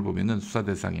 2조를 보면은 수사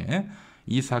대상에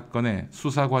이 사건의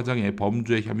수사 과정의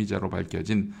범죄 혐의자로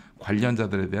밝혀진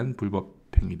관련자들에 대한 불법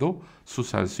행위도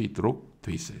수사할 수 있도록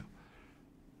돼 있어요.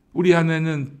 우리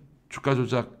아내는 주가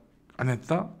조작 안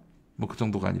했다? 뭐 그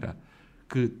정도가 아니라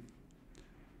그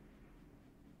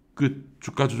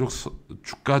주가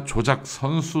조작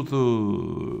선수들에게서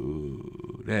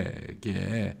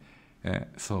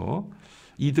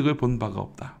이득을 본 바가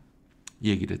없다,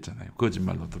 이 얘기를 했잖아요.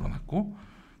 거짓말로 드러났고.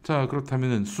 자,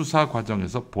 그렇다면 수사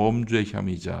과정에서 범죄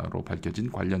혐의자로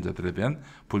밝혀진 관련자들에 대한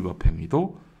불법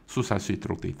행위도 수사할 수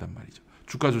있도록 돼 있단 말이죠.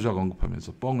 주가 조작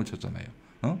언급하면서 뻥을 쳤잖아요.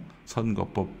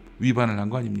 선거법 위반을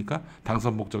한 거 아닙니까?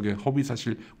 당선 목적에 허위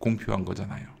사실 공표한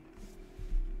거잖아요.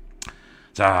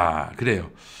 자,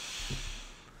 그래요.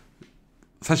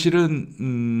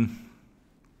 사실은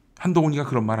한동훈이가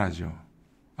그런 말 하죠.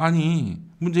 아니,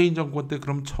 문재인 정권 때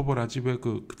그럼 처벌하지 왜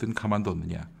그때는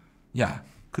가만뒀느냐. 야,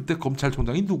 그때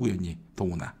검찰총장이 누구였니,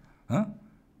 동훈아?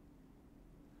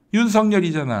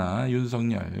 윤석열이잖아,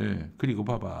 윤석열. 그리고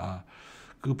봐봐,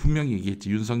 그 분명히 얘기했지.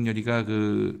 윤석열이가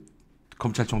그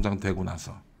검찰총장 되고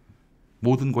나서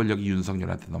모든 권력이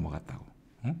윤석열한테 넘어갔다고.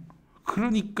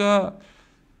 그러니까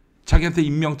자기한테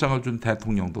임명장을 준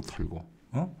대통령도 털고,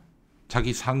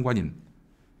 자기 상관인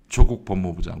조국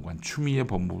법무부 장관, 추미애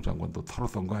법무부 장관도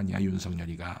털었던 거 아니야,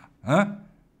 윤석열이가.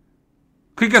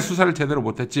 그러니까 수사를 제대로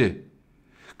못했지.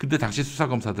 근데 당시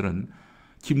수사검사들은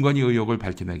김건희 의혹을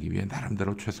밝혀내기 위해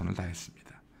나름대로 최선을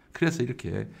다했습니다. 그래서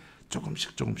이렇게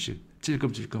조금씩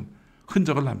찔끔찔끔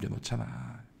흔적을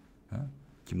남겨놓잖아.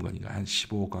 김건희가 한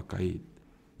 15억 가까이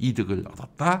이득을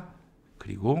얻었다.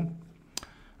 그리고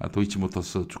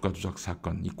도이치모터스 주가 조작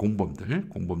사건, 이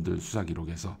공범들 수사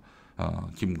기록에서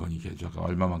김건희 계좌가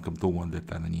얼마만큼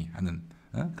동원됐다느니 하는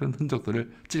그런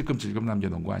흔적들을 찔끔찔끔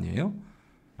남겨놓은 거 아니에요?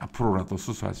 앞으로라도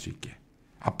수사할 수 있게.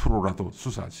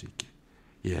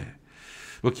 예.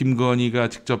 뭐 김건희가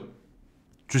직접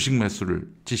주식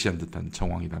매수를 지시한 듯한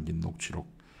정황이 담긴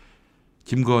녹취록,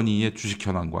 김건희의 주식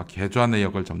현황과 계좌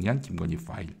내역을 정리한 김건희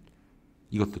파일,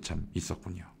 이것도 참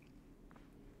있었군요.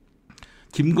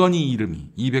 김건희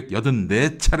이름이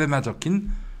 284차례나 적힌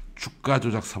주가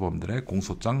조작 사범들의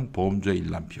공소장, 범죄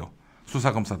일람표,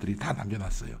 수사검사들이 다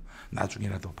남겨놨어요.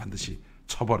 나중에라도 반드시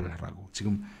처벌을 하라고.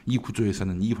 지금 이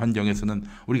구조에서는, 이 환경에서는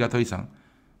우리가 더 이상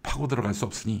파고 들어갈 수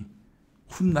없으니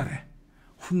훗날에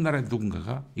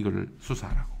누군가가 이거를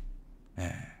수사하라고.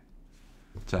 예.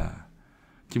 자,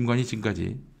 김건희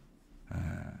지금까지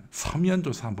서면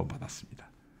조사 한번 받았습니다.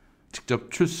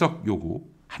 직접 출석 요구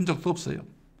한 적도 없어요.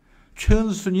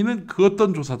 최은순위는 그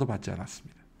어떤 조사도 받지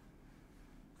않았습니다.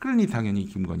 그러니 당연히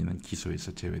김건희는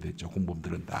기소에서 제외됐죠.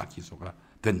 공범들은 다 기소가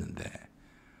됐는데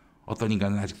어떤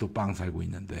인간은 아직도 빵 살고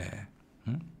있는데,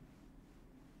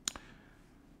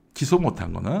 기소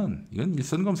못한 거는 이건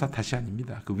일선 검사 탓이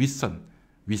아닙니다. 그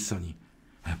윗선이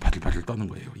바들바들 떠는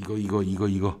거예요.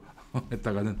 이거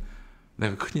했다가는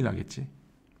내가 큰일 나겠지.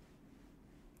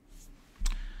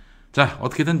 자,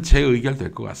 어떻게든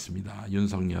재의결될 것 같습니다.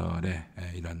 윤석열의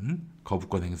이런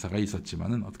거부권 행사가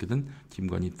있었지만은 어떻게든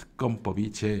김건희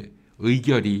특검법이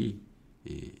재의결이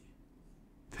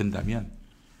된다면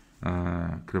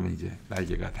그러면 이제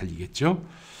날개가 달리겠죠.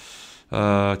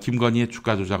 김건희의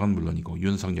주가 조작은 물론이고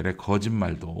윤석열의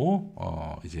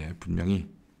거짓말도 이제 분명히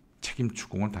책임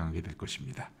추궁을 당하게 될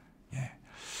것입니다. 예.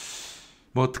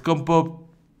 뭐 특검법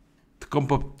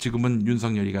지금은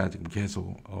윤석열이가 지금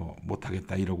계속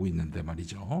못하겠다 이러고 있는데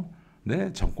말이죠.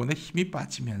 네, 정권의 힘이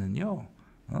빠지면은요,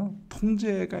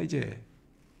 통제가 이제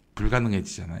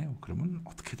불가능해지잖아요. 그러면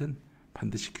어떻게든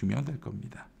반드시 규명될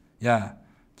겁니다. 야,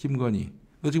 김건희,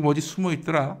 너 지금 어디 숨어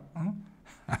있더라?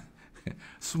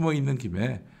 숨어 있는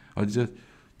김에 어디 저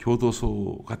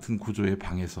교도소 같은 구조의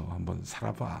방에서 한번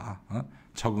살아봐.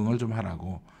 적응을 좀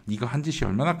하라고. 네가 한 짓이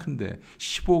얼마나 큰데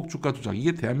 15억 주가 조작.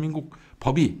 이게 대한민국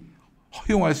법이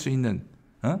허용할 수 있는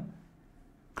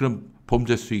그런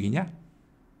범죄 수익이냐?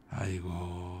 아이고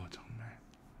정말.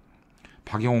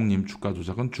 박영옥님 주가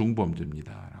조작은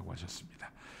중범죄입니다라고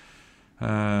하셨습니다.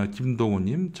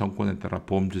 김동우님 정권에 따라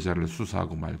범죄자를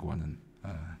수사하고 말고 하는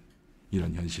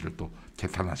이런 현실을 또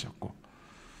개탄하셨고,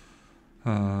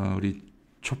 우리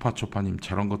초파님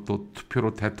저런 것도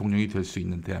투표로 대통령이 될 수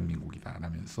있는 대한민국이다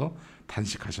라면서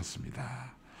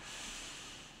단식하셨습니다.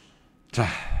 자,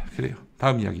 그래요.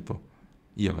 다음 이야기 또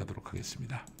이어가도록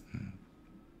하겠습니다.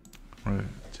 오늘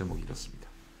제목이 이렇습니다.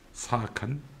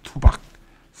 사악한 투박.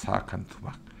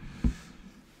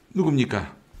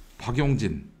 누굽니까?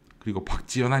 박용진 그리고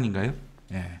박지연 아닌가요?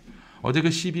 예. 어제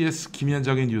그 CBS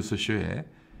김현정의 뉴스쇼에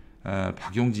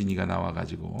박용진이가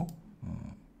나와가지고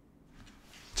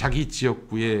자기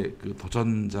지역구의 그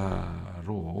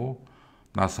도전자로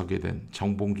나서게 된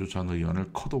정봉주 전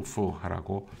의원을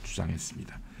컷오프하라고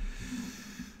주장했습니다.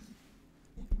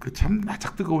 그 참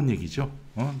나짝 뜨거운 얘기죠.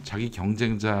 자기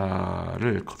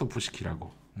경쟁자를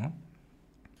컷오프시키라고.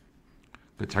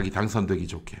 그 자기 당선되기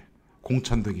좋게,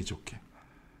 공천되기 좋게.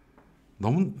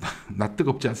 너무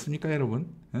낯뜨겁지 않습니까,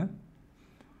 여러분?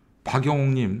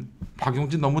 박용진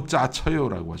너무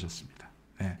짜쳐요라고 하셨습니다.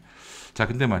 네. 자,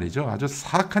 근데 말이죠, 아주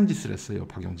사악한 짓을 했어요,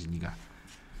 박용진이가.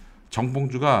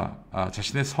 정봉주가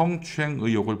자신의 성추행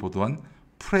의혹을 보도한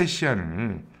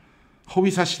프레시안을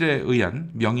허위사실에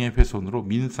의한 명예훼손으로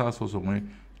민사소송을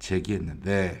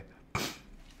제기했는데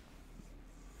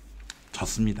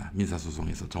졌습니다.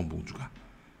 민사소송에서 정봉주가.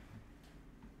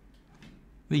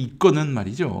 근데 이 건은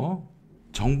말이죠,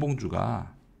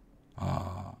 정봉주가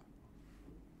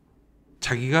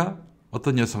자기가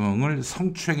어떤 여성을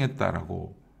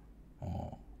성추행했다라고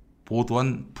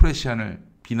보도한 프레시안을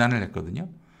비난을 했거든요.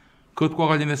 그것과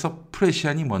관련해서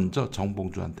프레시안이 먼저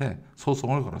정봉주한테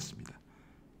소송을 걸었습니다.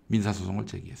 민사소송을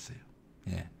제기했어요.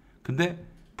 예. 근데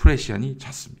프레시안이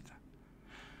졌습니다.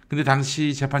 근데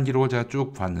당시 재판 기록을 제가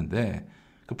쭉 봤는데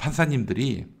그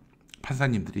판사님들이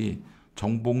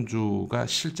정봉주가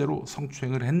실제로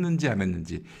성추행을 했는지 안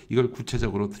했는지 이걸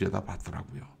구체적으로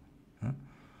들여다봤더라고요.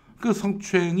 그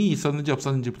성추행이 있었는지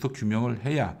없었는지부터 규명을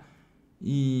해야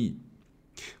이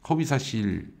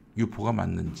허위사실 유포가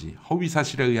맞는지,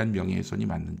 허위사실에 의한 명예훼손이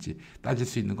맞는지 따질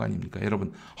수 있는 거 아닙니까?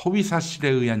 여러분, 허위사실에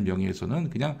의한 명예훼손은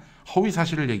그냥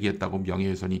허위사실을 얘기했다고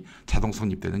명예훼손이 자동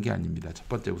성립되는 게 아닙니다. 첫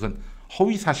번째, 우선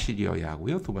허위사실이어야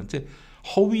하고요. 두 번째,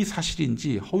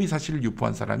 허위사실인지 허위사실을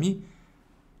유포한 사람이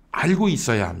알고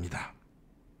있어야 합니다.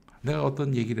 내가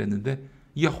어떤 얘기를 했는데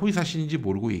이게 허위사실인지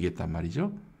모르고 얘기했단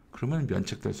말이죠. 그러면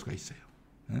면책될 수가 있어요.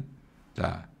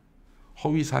 자,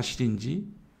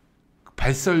 허위사실인지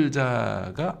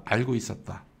발설자가 알고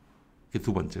있었다. 이게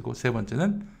두 번째고, 세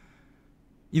번째는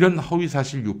이런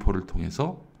허위사실 유포를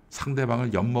통해서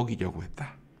상대방을 엿먹이려고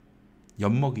했다.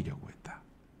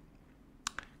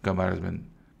 그러니까 말하자면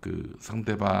그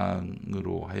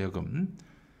상대방으로 하여금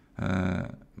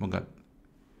뭔가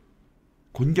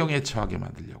곤경에 처하게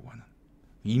만들려고 하는,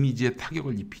 이미지에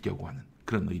타격을 입히려고 하는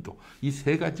그런 의도. 이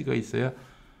세 가지가 있어야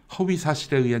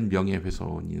허위사실에 의한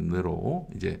명예훼손으로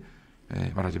이제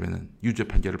말하자면 유죄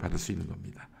판결을 받을 수 있는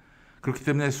겁니다. 그렇기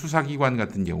때문에 수사기관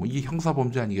같은 경우 이게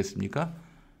형사범죄 아니겠습니까?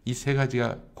 이 세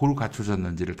가지가 고루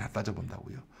갖춰졌는지를 다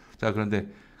따져본다고요. 자, 그런데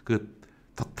그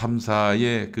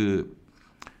덕탐사의 그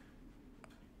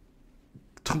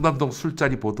청담동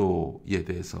술자리 보도에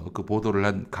대해서 그 보도를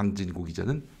한 강진구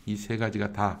기자는 이 세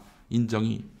가지가 다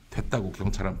인정이 됐다고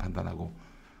경찰은 판단하고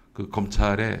그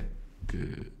검찰에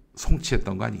그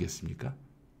송치했던 거 아니겠습니까?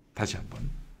 다시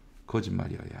한번.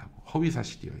 거짓말이어야 하고,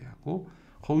 허위사실이어야 하고,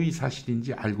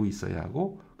 허위사실인지 알고 있어야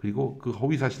하고, 그리고 그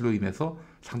허위사실로 인해서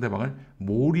상대방을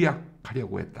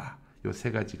모략하려고 했다. 이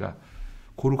세 가지가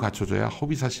고루 갖춰져야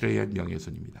허위사실에 의한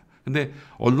명예훼손입니다. 근데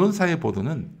언론사의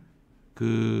보도는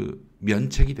그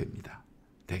면책이 됩니다.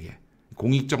 대개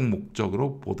공익적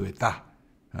목적으로 보도했다.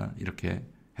 이렇게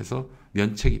해서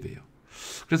면책이 돼요.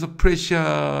 그래서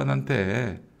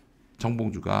프레시안한테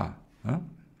정봉주가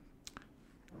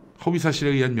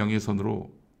허위사실에 의한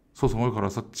명예훼손으로 소송을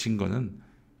걸어서 진 거는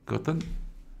그 어떤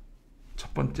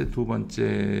첫 번째, 두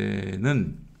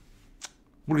번째는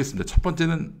모르겠습니다. 첫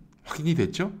번째는 확인이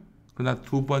됐죠. 그러나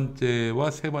두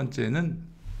번째와 세 번째는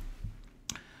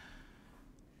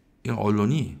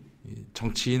언론이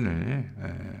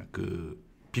정치인을 그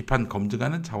비판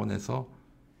검증하는 차원에서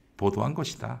보도한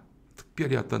것이다.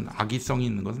 특별히 어떤 악의성이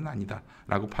있는 것은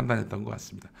아니다라고 판단했던 것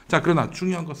같습니다. 자, 그러나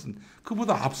중요한 것은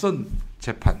그보다 앞선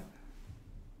재판,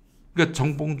 그러니까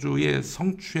정봉주의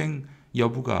성추행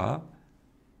여부가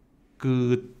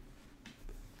그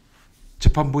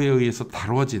재판부에 의해서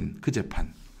다뤄진 그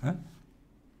재판,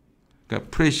 그러니까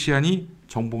프레시안이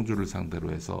정봉주를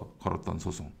상대로 해서 걸었던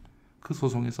소송, 그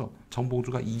소송에서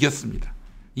정봉주가 이겼습니다.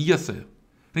 이겼어요.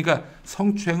 그러니까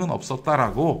성추행은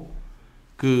없었다라고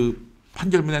그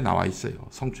판결문에 나와 있어요.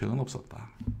 성추행은 없었다.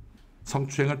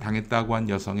 성추행을 당했다고 한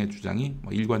여성의 주장이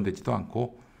뭐 일관되지도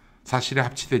않고 사실에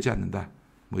합치되지 않는다.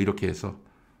 뭐 이렇게 해서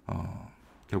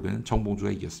결국에는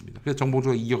정봉주가 이겼습니다. 그래서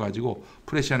정봉주가 이겨가지고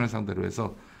프레시안을 상대로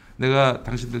해서 내가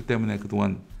당신들 때문에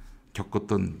그동안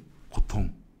겪었던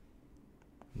고통,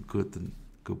 그 어떤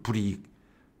그 불이익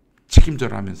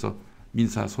책임져라 하면서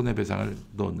민사 손해배상을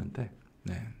넣었는데,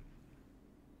 네,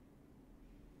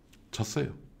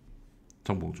 졌어요.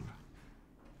 정봉주가.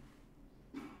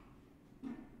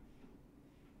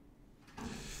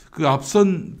 그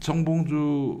앞선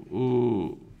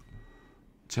정봉주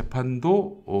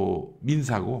재판도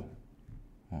민사고,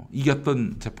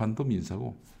 이겼던 재판도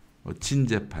민사고,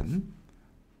 진재판,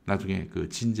 나중에 그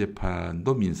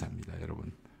진재판도 민사입니다,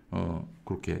 여러분.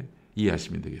 그렇게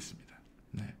이해하시면 되겠습니다.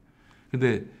 네.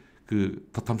 근데 그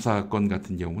더탐사 건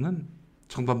같은 경우는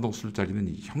청담동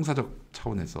술자리는 형사적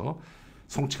차원에서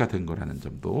송치가 된 거라는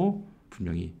점도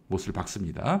분명히 못을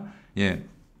박습니다. 예.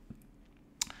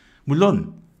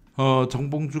 물론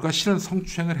정봉주가 실은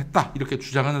성추행을 했다 이렇게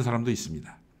주장하는 사람도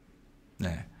있습니다.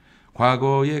 네.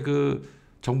 과거에 그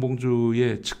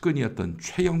정봉주의 측근이었던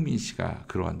최영민 씨가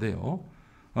그러한데요.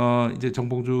 이제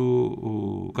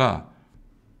정봉주가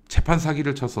재판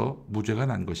사기를 쳐서 무죄가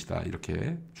난 것이다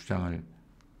이렇게 주장을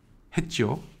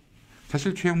했죠.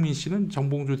 사실 최영민 씨는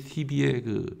정봉주 TV의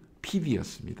그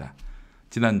PD였습니다.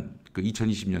 지난 그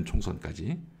 2020년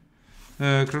총선까지.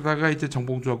 그러다가 이제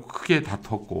정봉주하고 크게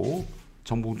다퉜고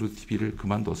정봉주 TV를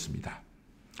그만뒀습니다.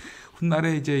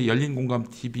 훗날에 이제 열린공감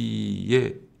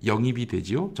TV에 영입이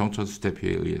되지요. 정천수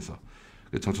대표에 의해서.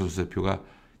 정천수 대표가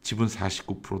지분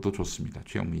 49%도 줬습니다.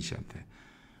 최영민 씨한테.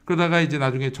 그러다가 이제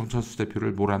나중에 정천수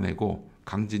대표를 몰아내고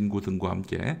강진구 등과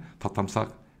함께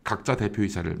더탐사 각자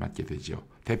대표이사를 맡게 되죠.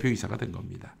 대표이사가 된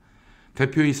겁니다.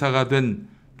 대표이사가 된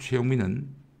최영민은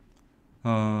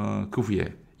그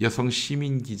후에 여성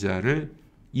시민 기자를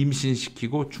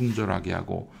임신시키고 중절하게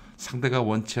하고 상대가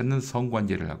원치 않는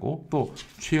성관계를 하고 또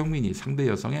최영민이 상대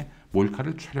여성의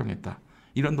몰카를 촬영했다.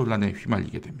 이런 논란에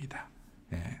휘말리게 됩니다.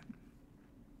 예.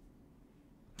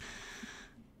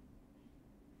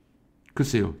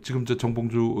 글쎄요. 지금 저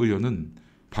정봉주 의원은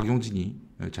박용진이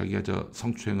자기가 저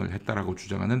성추행을 했다라고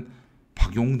주장하는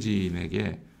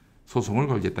박용진에게 소송을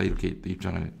걸겠다 이렇게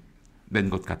입장을 낸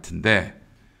것 같은데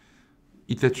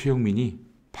이때 최영민이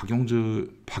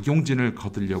박용진을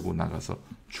거들려고 나가서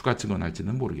추가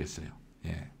증언할지는 모르겠어요.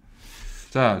 예.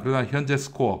 자, 그러나 현재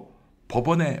스코어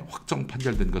법원에 확정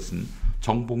판결된 것은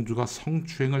정봉주가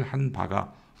성추행을 한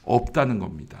바가 없다는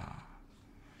겁니다.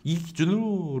 이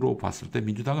기준으로 봤을 때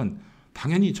민주당은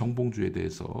당연히 정봉주에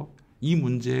대해서 이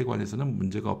문제에 관해서는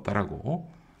문제가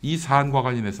없다라고, 이 사안과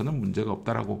관련해서는 문제가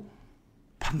없다라고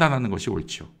판단하는 것이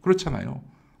옳죠. 그렇잖아요.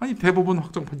 아니 대법원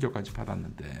확정 판결까지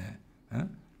받았는데. 에?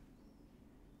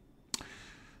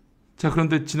 자,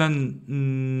 그런데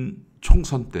지난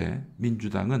총선 때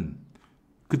민주당은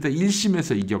그때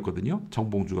 1심에서 이겼거든요.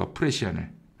 정봉주가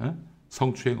프레시안을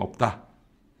성추행 없다,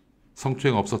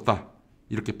 성추행 없었다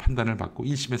이렇게 판단을 받고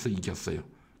 1심에서 이겼어요.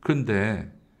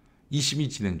 그런데 2심이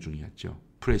진행 중이었죠.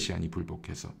 프레시안이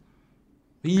불복해서.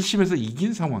 1심에서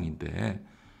이긴 상황인데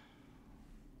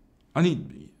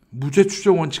아니 무죄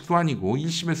추정 원칙도 아니고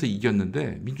 1심에서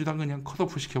이겼는데 민주당은 그냥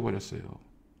컷오프 시켜버렸어요.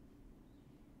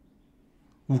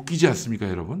 웃기지 않습니까,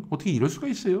 여러분? 어떻게 이럴 수가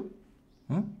있어요?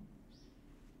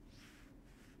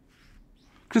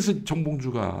 그래서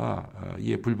정봉주가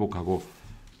이에 불복하고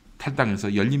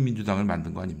탈당해서 열린민주당을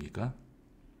만든 거 아닙니까?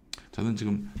 저는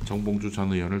지금 정봉주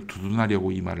전 의원을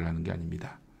두둔하려고 이 말을 하는 게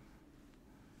아닙니다.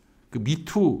 그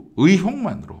미투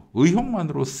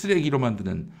의혹만으로 쓰레기로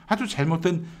만드는 아주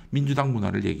잘못된 민주당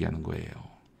문화를 얘기하는 거예요.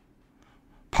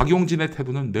 박용진의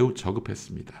태도는 매우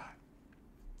저급했습니다.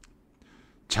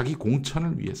 자기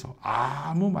공천을 위해서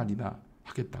아무 말이나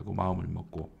하겠다고 마음을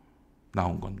먹고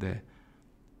나온 건데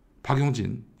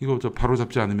박용진 이거 저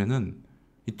바로잡지 않으면은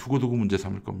이 두고두고 문제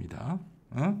삼을 겁니다.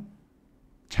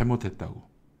 잘못했다고.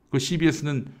 그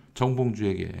CBS는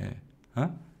정봉주에게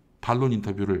반론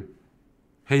인터뷰를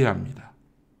해야 합니다.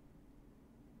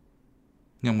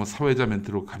 그냥 뭐 사회자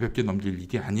멘트로 가볍게 넘길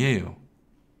일이 아니에요.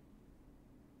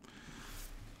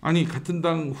 아니 같은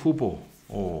당 후보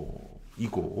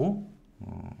이고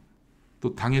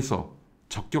또 당에서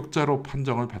적격자로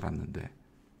판정을 받았는데,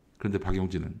 그런데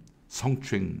박용진은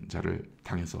성추행자를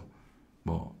당해서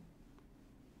뭐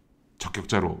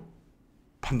적격자로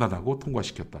판단하고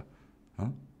통과시켰다.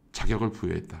 자격을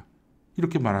부여했다.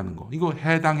 이렇게 말하는 거. 이거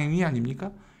해당행위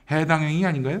아닙니까? 해당행위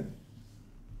아닌가요?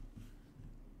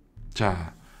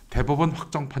 자, 대법원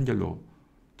확정 판결로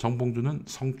정봉주는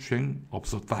성추행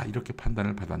없었다 이렇게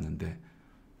판단을 받았는데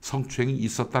성추행이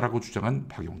있었다라고 주장한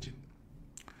박용진.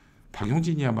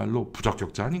 박용진이야말로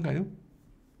부적격자 아닌가요?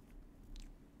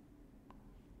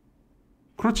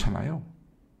 그렇잖아요.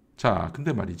 자,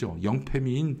 근데 말이죠.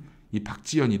 영패미인 이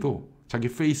박지연이도 자기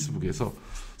페이스북에서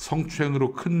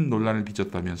성추행으로 큰 논란을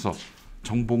빚었다면서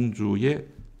정봉주의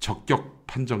적격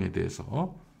판정에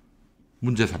대해서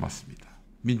문제 삼았습니다.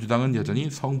 민주당은 여전히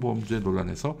성범죄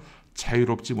논란에서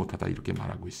자유롭지 못하다 이렇게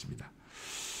말하고 있습니다.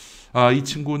 이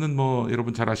친구는 뭐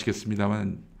여러분 잘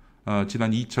아시겠습니다만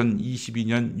지난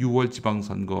 2022년 6월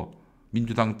지방선거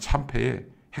민주당 참패의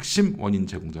핵심 원인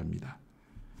제공자입니다.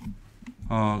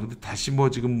 근데 다시 뭐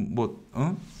지금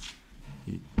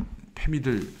이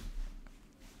패미들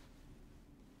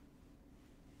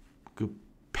그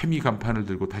패미 간판을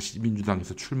들고 다시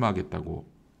민주당에서 출마하겠다고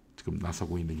지금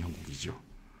나서고 있는 형국이죠.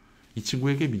 이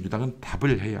친구에게 민주당은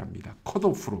답을 해야 합니다.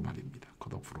 컷오프로 말입니다.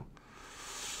 컷오프로.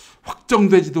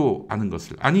 확정되지도 않은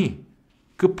것을, 아니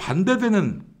그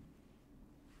반대되는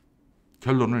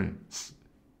결론을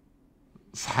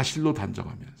사실로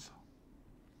단정하면서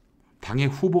당의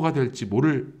후보가 될지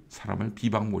모를 사람을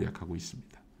비방모략하고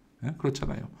있습니다.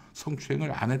 그렇잖아요.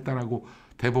 성추행을 안 했다라고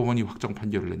대법원이 확정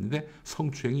판결을 했는데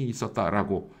성추행이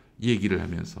있었다라고 얘기를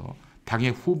하면서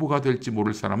당의 후보가 될지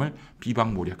모를 사람을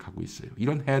비방모략하고 있어요.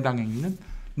 이런 해당 행위는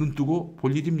눈뜨고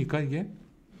볼 일입니까 이게?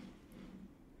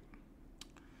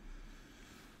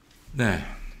 네.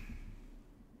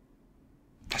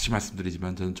 다시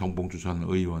말씀드리지만 저는 정봉주 전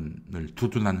의원을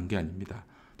두둔하는 게 아닙니다.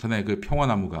 전에 그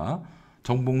평화나무가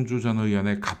정봉주 전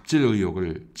의원의 갑질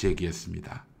의혹을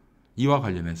제기했습니다. 이와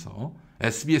관련해서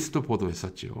SBS도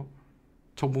보도했었죠.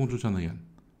 정봉주 전 의원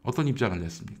어떤 입장을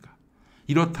냈습니까?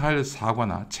 이렇다 할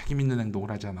사과나 책임 있는 행동을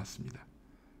하지 않았습니다.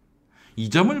 이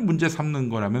점을 문제 삼는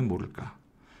거라면 모를까.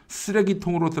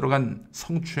 쓰레기통으로 들어간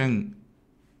성추행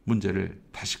문제를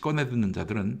다시 꺼내드는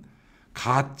자들은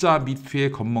가짜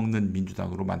미투에 겁먹는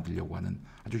민주당으로 만들려고 하는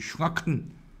아주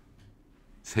흉악한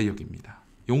세력입니다.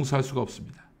 용서할 수가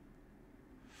없습니다.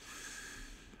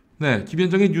 네,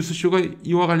 김현정의 뉴스쇼가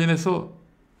이와 관련해서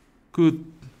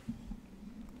그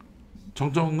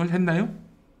정정을 했나요?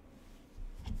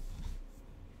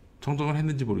 정정을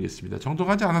했는지 모르겠습니다.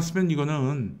 정정하지 않았으면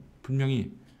이거는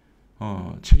분명히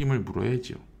책임을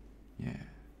물어야죠. 예.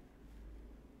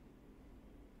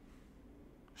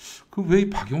 그 왜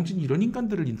박용진 이런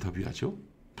인간들을 인터뷰하죠?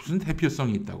 무슨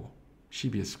대표성이 있다고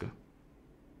CBS가.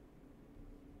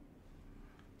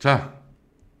 자,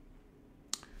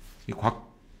 이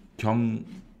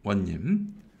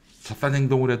곽경원님, 저딴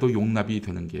행동을 해도 용납이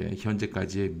되는 게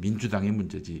현재까지의 민주당의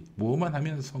문제지 뭐만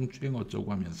하면 성추행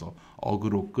어쩌고 하면서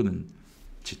어그로 끄는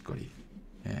짓거리.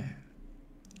 예.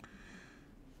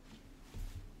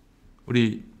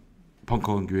 우리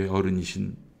벙커원교회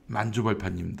어른이신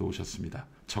만주벌파님도 오셨습니다.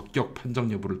 적격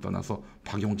판정 여부를 떠나서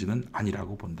박용진은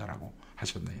아니라고 본다라고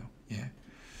하셨네요. 예.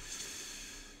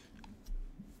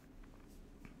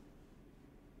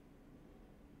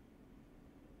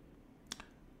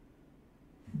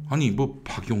 아니 뭐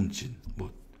박용진,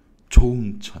 뭐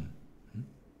조응천,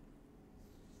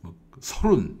 뭐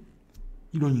서른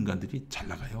이런 인간들이 잘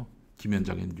나가요.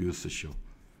 김현정의 뉴스쇼.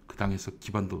 그 당에서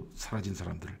기반도 사라진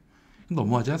사람들을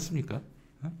너무하지 않습니까?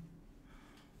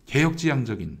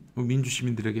 개혁지향적인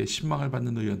민주시민들에게 신망을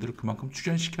받는 의원들을 그만큼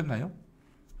출연시켰나요?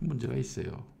 문제가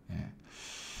있어요. 예.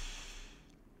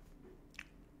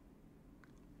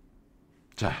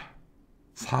 자,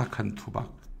 사악한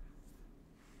투박.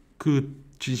 그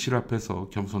진실 앞에서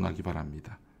겸손하기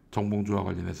바랍니다. 정봉주와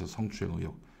관련해서 성추행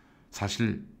의혹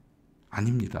사실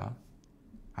아닙니다.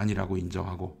 아니라고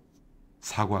인정하고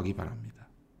사과하기 바랍니다.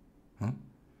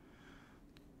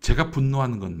 제가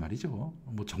분노하는 건 말이죠.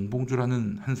 뭐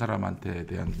정봉주라는 한 사람한테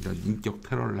대한 이런 인격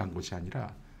테러를 한 것이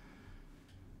아니라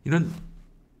이런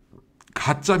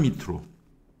가짜 미투로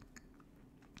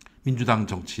민주당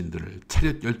정치인들을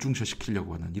차렷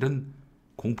열중시키려고 하는 이런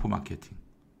공포 마케팅,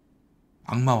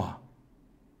 악마화,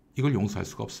 이걸 용서할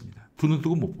수가 없습니다. 두 눈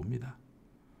뜨고 못 봅니다.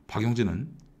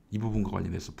 박용진은 이 부분과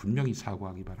관련해서 분명히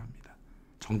사과하기 바랍니다.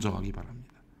 정정하기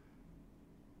바랍니다.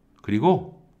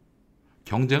 그리고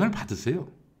경쟁을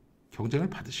받으세요. 경쟁을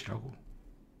받으시라고.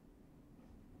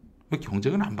 왜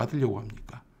경쟁을 안 받으려고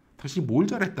합니까? 당신이 뭘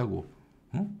잘했다고?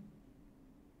 어?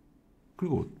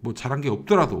 그리고 뭐 잘한 게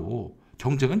없더라도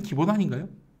경쟁은 기본 아닌가요?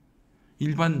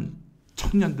 일반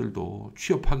청년들도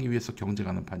취업하기 위해서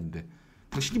경쟁하는 판인데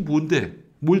당신이 뭔데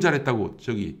뭘 잘했다고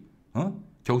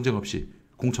경쟁 없이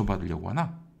공천받으려고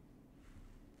하나?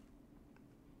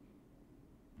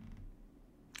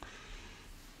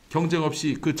 경쟁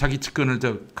없이 그 자기 측근을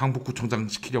강북구청장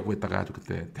시키려고 했다가 아주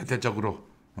그때 대대적으로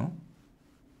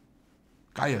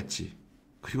까였지.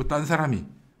 그리고 딴 사람이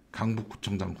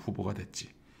강북구청장 후보가 됐지.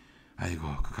 아이고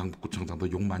그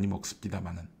강북구청장도 욕 많이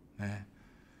먹습니다마는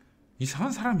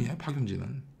이상한 사람이에요.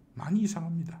 박용진은 많이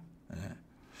이상합니다.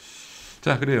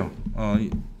 자 그래요.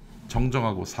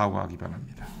 정정하고 사과하기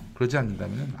바랍니다. 그러지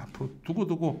않는다면 앞으로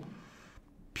두고두고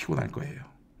피곤할 거예요.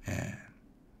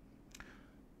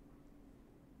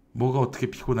 뭐가 어떻게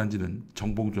피곤한지는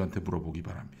정봉주한테 물어보기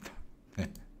바랍니다.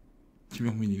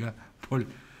 김용민이가 뭘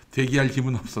대기할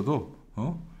힘은 없어도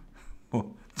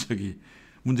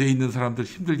문제 있는 사람들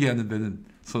힘들게 하는 데는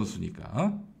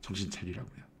선수니까 정신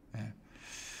차리라고요.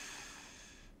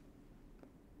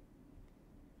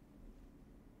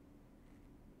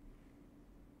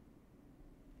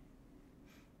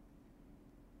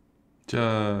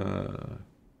 자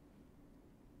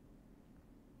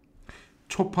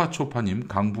초파님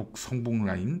강북 성북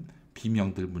라인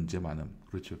비명들 문제 많음.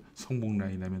 그렇죠. 성북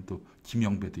라인 하면 또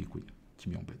김영배도 있고요.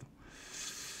 김영배도.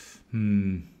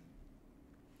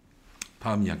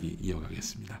 다음 이야기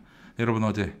이어가겠습니다. 여러분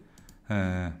어제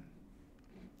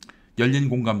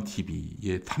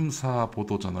열린공감TV의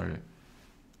탐사보도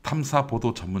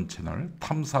전문 채널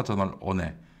탐사저널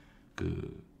온의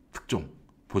그 특종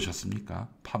보셨습니까?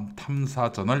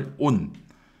 탐사저널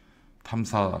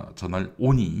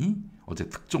온이 어제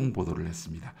특종 보도를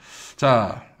했습니다.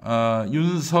 자,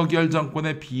 윤석열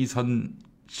정권의 비선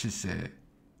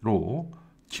실세로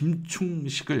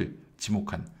김충식을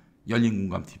지목한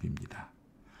열린공감TV입니다.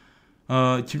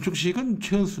 김충식은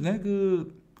최은순의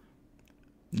그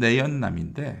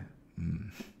내연남인데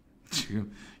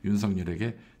지금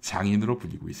윤석열에게 장인으로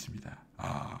불리고 있습니다.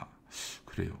 아,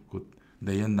 그래요. 그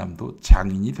내연남도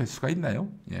장인이 될 수가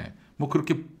있나요? 뭐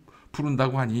그렇게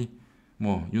부른다고 하니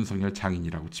뭐 윤석열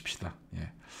장인이라고 칩시다.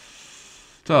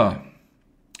 자,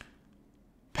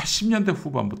 80년대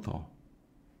후반부터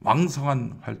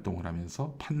왕성한 활동을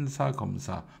하면서 판사,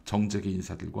 검사, 정재계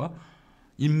인사들과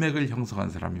인맥을 형성한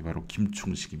사람이 바로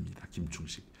김충식입니다.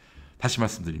 김충식. 다시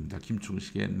말씀드립니다.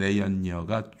 김충식의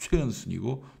내연녀가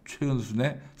최은순이고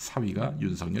최은순의 사위가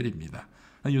윤석열입니다.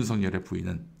 윤석열의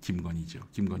부인은 김건희죠.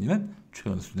 김건희는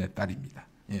최은순의 딸입니다.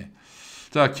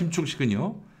 자,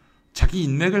 김충식은요. 자기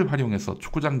인맥을 활용해서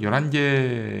축구장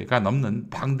 11개가 넘는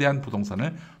방대한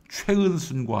부동산을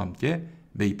최은순과 함께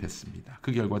매입했습니다.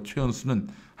 그 결과 최은순은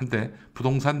한때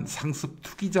부동산 상습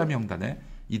투기자 명단에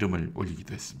이름을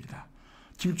올리기도 했습니다.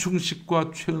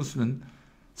 김충식과 최은순은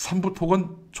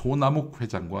삼부토건 조남욱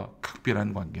회장과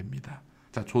각별한 관계입니다.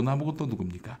 자, 조남욱은 또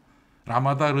누굽니까?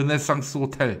 라마다 르네상스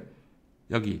호텔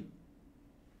여기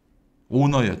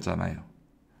오너였잖아요.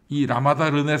 이 라마다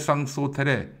르네상스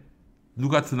호텔에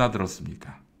누가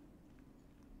드나들었습니까?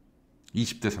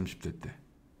 20대 30대 때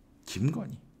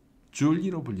김건희,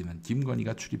 줄리로 불리는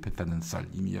김건희가 출입했다는 썰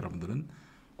이미 여러분들은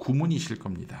구문이실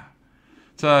겁니다.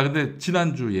 자, 근데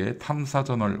지난주에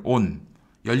탐사저널 온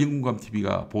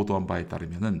열린공감TV가 보도한 바에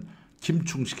따르면은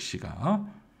김충식 씨가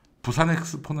부산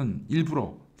엑스포는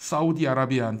일부러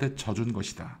사우디아라비아한테 져준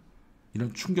것이다.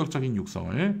 이런 충격적인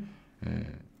육성을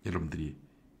여러분들이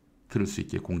들을 수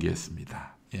있게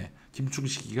공개했습니다.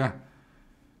 김충식이가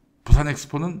부산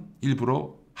엑스포는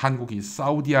일부러 한국이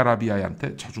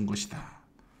사우디아라비아한테 져준 것이다.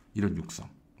 이런 육성.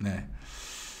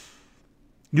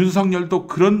 윤석열도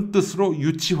그런 뜻으로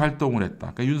유치 활동을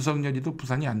했다. 그러니까 윤석열이도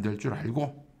부산이 안 될 줄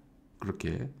알고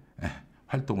그렇게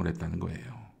활동을 했다는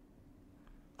거예요.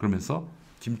 그러면서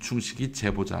김충식이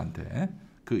제보자한테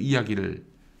그 이야기를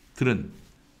들은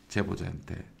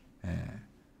제보자한테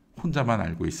혼자만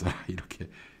알고 있어라 이렇게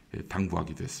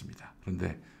당부하기도 했습니다.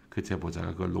 그런데 그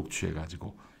제보자가 그걸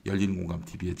녹취해가지고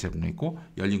열린공감TV에 제공했고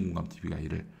열린공감TV가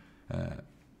이를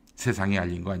세상에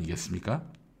알린 거 아니겠습니까?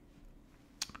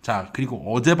 자,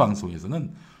 그리고 어제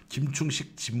방송에서는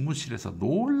김충식 집무실에서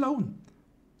놀라운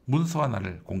문서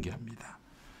하나를 공개합니다.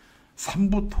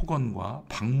 삼부토건과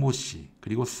박모 씨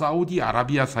그리고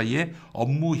사우디아라비아 사이의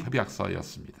업무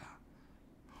협약서였습니다.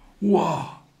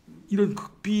 우와, 이런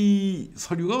극비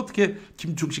서류가 어떻게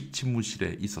김충식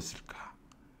집무실에 있었을까?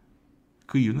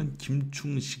 그 이유는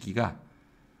김충식이가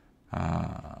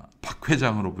박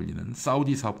회장으로 불리는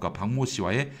사우디 사업가 박모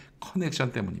씨와의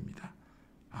커넥션 때문입니다.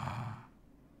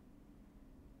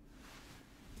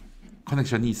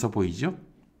 커넥션이 있어 보이죠?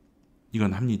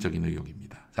 이건 합리적인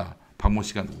의혹입니다. 자, 박모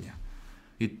씨가 누구냐?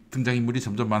 이 등장인물이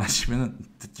점점 많아지면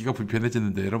듣기가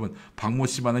불편해지는데 여러분 박모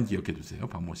씨만은 기억해 주세요.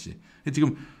 박모 씨.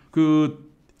 지금 그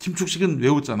김충식은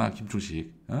외웠잖아.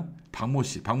 김충식. 박모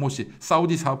씨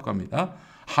사우디 사업가입니다.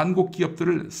 한국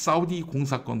기업들을 사우디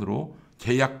공사권으로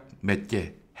계약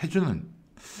맺게 해주는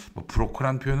뭐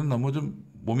브로커란 표현은 너무 좀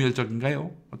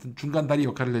모멸적인가요? 어떤 중간다리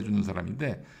역할을 해주는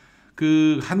사람인데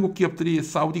그 한국 기업들이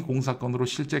사우디 공사권으로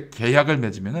실제 계약을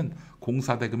맺으면은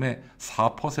공사 대금의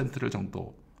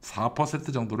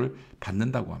 4% 정도를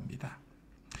받는다고 합니다.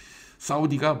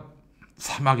 사우디가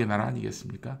사막의 나라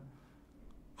아니겠습니까?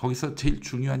 거기서 제일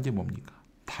중요한 게 뭡니까?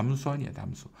 담수 아니에요,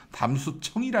 담수.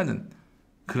 담수청이라는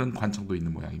그런 관청도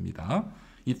있는 모양입니다.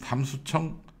 이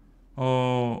담수청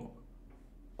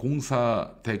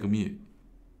공사 대금이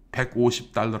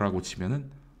 150달러라고 치면은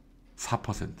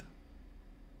 4%.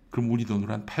 그럼 우리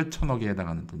돈으로 한 8천억에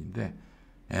해당하는 돈인데,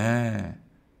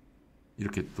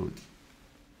 이렇게 또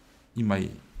이마이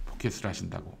포켓을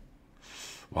하신다고.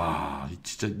 와,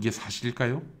 진짜 이게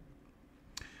사실일까요?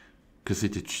 그래서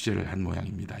이제 취재를 한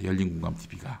모양입니다.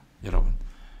 열린공감TV가. 여러분,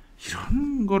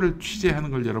 이런 거를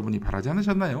취재하는 걸 여러분이 바라지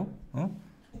않으셨나요?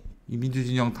 이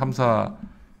민주진영 탐사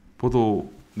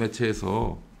보도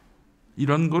매체에서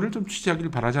이런 거를 좀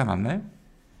취재하길 바라지 않았나요?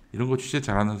 이런 거 취재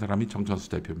잘하는 사람이 정천수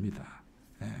대표입니다.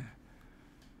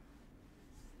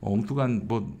 엉뚱한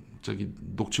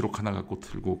녹취록 하나 갖고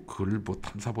틀고 그걸 뭐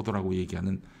탐사 보도라고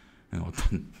얘기하는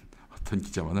어떤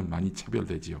기자와는 많이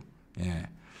차별되지요.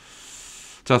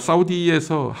 자,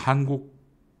 사우디에서 한국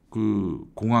그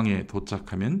공항에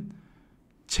도착하면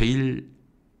제일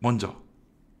먼저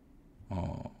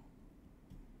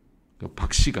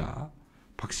박 씨가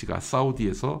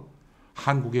사우디에서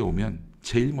한국에 오면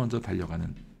제일 먼저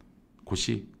달려가는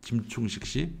곳이 김충식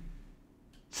씨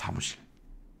사무실.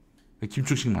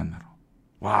 김충식 만나러.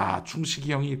 와,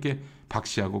 충식이 형이 이렇게 박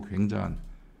씨하고 굉장한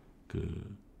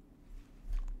그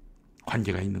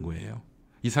관계가 있는 거예요.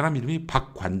 이 사람 이름이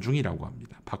박관중이라고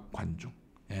합니다. 박관중.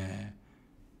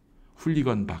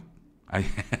 훌리건 박. 아니,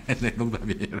 네,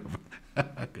 농담이에요, 여러분.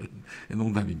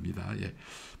 농담입니다.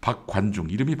 박관중.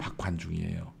 이름이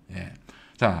박관중이에요.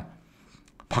 자,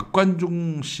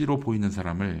 박관중 씨로 보이는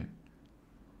사람을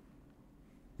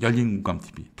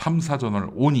열린공감TV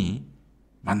탐사저널 온이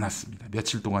만났습니다.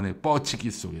 며칠 동안의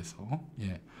뻐치기 속에서.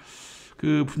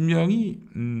 그 분명히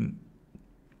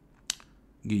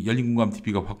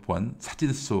열린공감TV가 확보한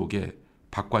사진 속에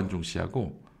박관중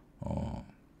씨하고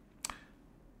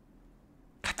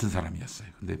같은 사람이었어요.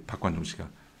 근데 박관중 씨가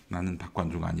나는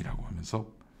박관중 아니라고 하면서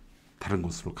다른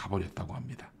곳으로 가버렸다고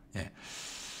합니다.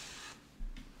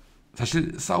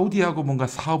 사실 사우디하고 뭔가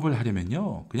사업을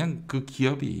하려면요, 그냥 그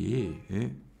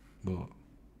기업이 뭐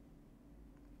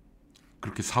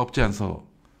그렇게 사업 제안서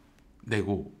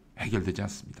내고 해결되지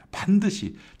않습니다.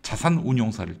 반드시 자산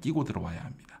운용사를 끼고 들어와야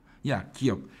합니다. 야,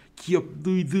 기업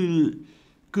너희들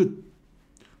그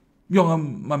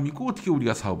명함만 믿고 어떻게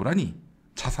우리가 사업을 하니?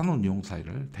 자산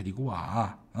운용사를 데리고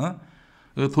와.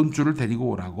 돈줄을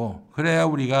데리고 오라고. 그래야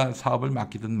우리가 사업을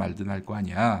맡기든 말든 할 거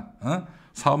아니야.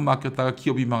 사업 맡겼다가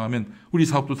기업이 망하면 우리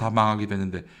사업도 다 망하게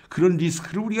되는데 그런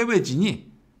리스크를 우리가 왜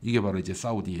지니? 이게 바로 이제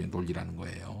사우디의 논리라는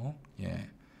거예요.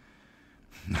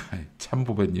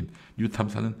 참보배님,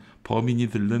 뉴탐사는 범인이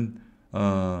들른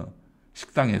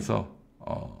식당에서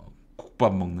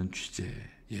국밥 먹는 취재,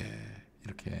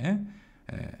 이렇게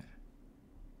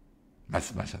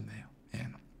말씀하셨네요.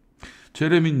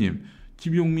 제레미님,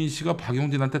 김용민 씨가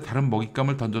박용진한테 다른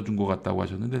먹잇감을 던져준 것 같다고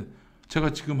하셨는데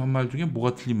제가 지금 한 말 중에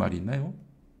뭐가 틀린 말이 있나요?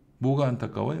 뭐가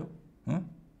안타까워요?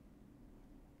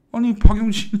 아니,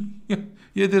 박용진에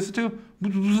대해서 제가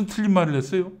무슨 틀린 말을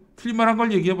했어요? 틀린 말 한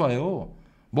걸 얘기해봐요.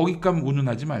 먹잇감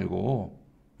운운하지 말고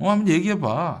한번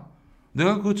얘기해봐.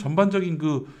 내가 그 전반적인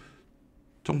그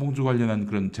정봉주 관련한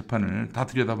그런 재판을 다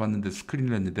들여다봤는데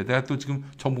스크린을 했는데 내가 또 지금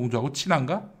정봉주하고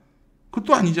친한가?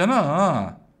 그것도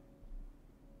아니잖아.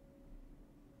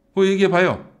 그거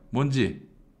얘기해봐요. 뭔지.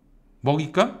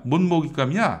 먹잇감? 뭔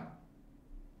먹잇감이야?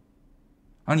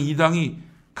 아니, 이 당이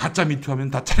가짜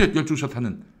미투하면 다 차렷 열중샷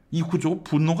하는 이 구조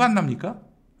분노가 안 납니까?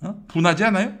 분하지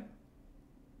않아요?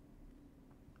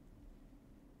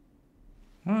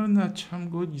 나 참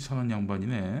그 이상한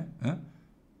양반이네.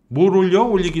 뭘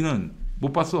올리기는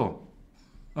못 봤어.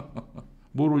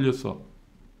 뭘 올렸어?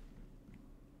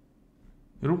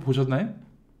 여러분 보셨나요?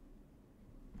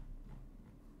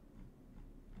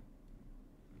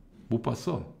 못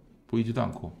봤어. 보이지도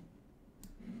않고.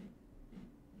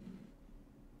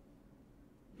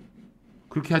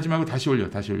 그렇게 하지 말고 다시 올려.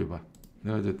 다시 올려봐.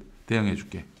 내가 이제 대응해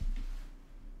줄게.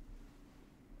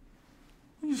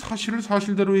 사실을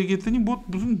사실대로 얘기했더니 뭐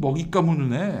무슨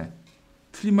먹잇감을 해.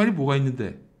 틀린 말이 뭐가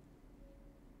있는데.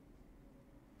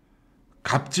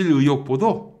 갑질 의혹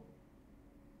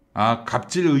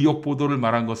보도를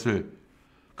말한 것을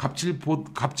갑질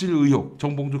의혹,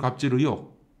 정봉주 갑질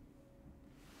의혹.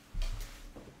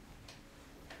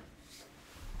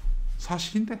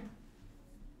 사실인데.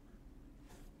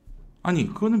 아니,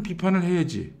 그거는 비판을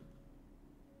해야지.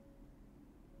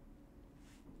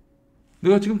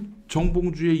 내가 지금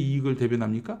정봉주의 이익을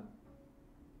대변합니까?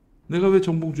 내가 왜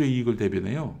정봉주의 이익을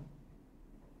대변해요?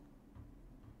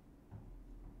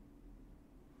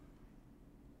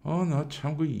 나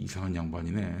참 그 이상한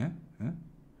양반이네. 에?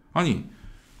 아니,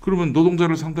 그러면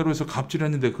노동자를 상대로 해서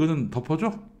갑질했는데 그거는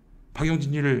덮어줘?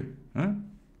 박영진이를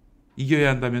이겨야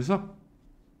한다면서?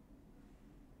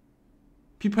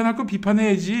 비판할 거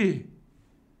비판해야지.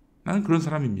 나는 그런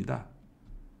사람입니다.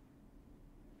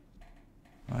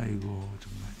 아이고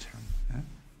정말 참.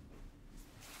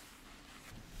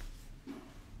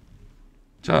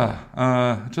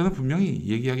 자, 저는 분명히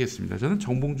얘기하겠습니다. 저는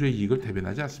정봉주의 이익을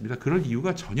대변하지 않습니다. 그럴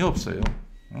이유가 전혀 없어요.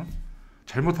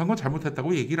 잘못한 건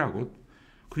잘못했다고 얘기를 하고,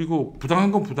 그리고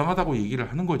부당한 건 부당하다고 얘기를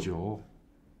하는 거죠.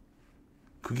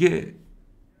 그게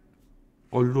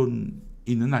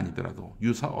언론인은 아니더라도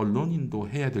유사 언론인도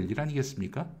해야 될 일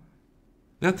아니겠습니까?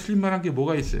 내가 틀린 말 한 게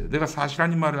뭐가 있어요? 내가 사실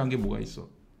아닌 말을 한 게 뭐가 있어?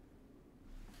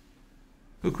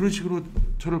 그런 식으로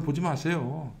저를 보지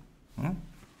마세요.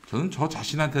 저는 저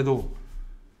자신한테도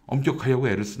엄격하려고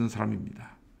애를 쓰는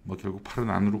사람입니다. 뭐 결국 팔은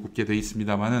안으로 굽게 돼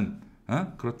있습니다만은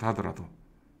그렇다 하더라도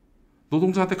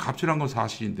노동자한테 갑질한 건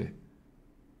사실인데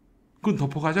그건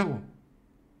덮어가자고.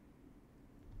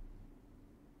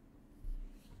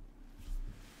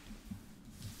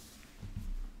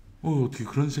 어떻게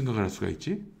그런 생각을 할 수가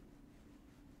있지?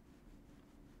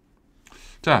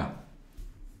 자,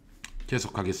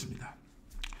 계속하겠습니다.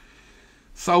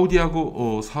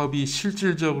 사우디하고 사업이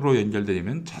실질적으로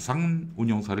연결되려면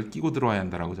자산운용사를 끼고 들어와야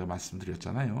한다라고 제가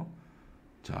말씀드렸잖아요.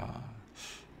 자,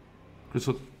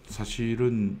 그래서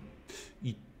사실은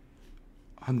이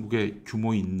한국에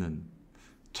규모 있는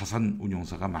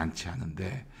자산운용사가 많지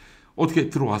않은데 어떻게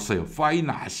들어왔어요?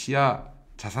 파인 아시아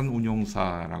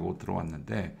자산운용사라고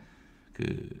들어왔는데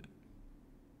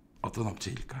어떤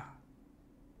업체일까?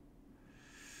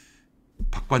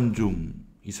 박관중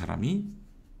이 사람이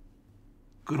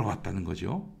끌어왔다는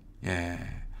거죠. 예,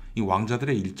 이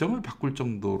왕자들의 일정을 바꿀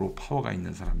정도로 파워가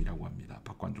있는 사람이라고 합니다.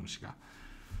 박관중 씨가.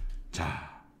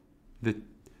 자, 근데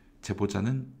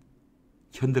제보자는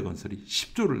현대건설이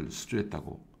 10조를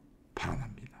수주했다고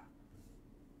발언합니다.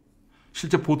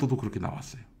 실제 보도도 그렇게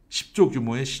나왔어요. 10조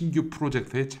규모의 신규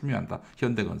프로젝트에 참여한다.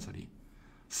 현대건설이.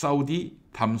 사우디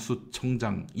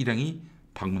담수청장 일행이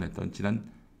방문했던 지난해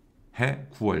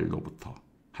 9월로부터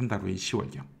한 달 후인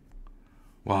 10월경.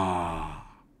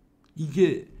 와,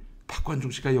 이게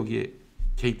박관중 씨가 여기에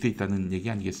개입돼 있다는 얘기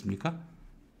아니겠습니까?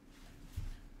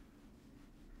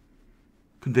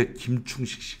 근데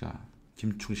김충식 씨가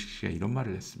이런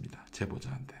말을 했습니다.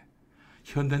 제보자한테.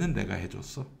 현대는 내가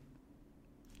해줬어.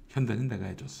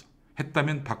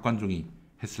 했다면 박관중이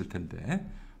했을 텐데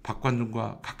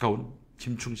박관중과 가까운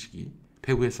김충식이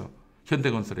배후에서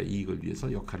현대건설의 이익을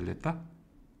위해서 역할을 했다?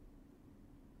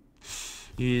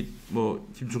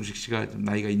 김충식 씨가 좀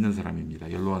나이가 있는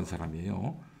사람입니다. 연로한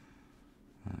사람이에요.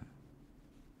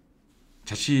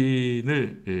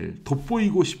 자신을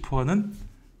돋보이고 싶어하는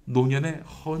노년의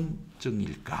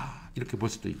헌증일까? 이렇게 볼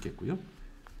수도 있겠고요.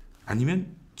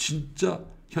 아니면 진짜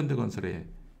현대건설의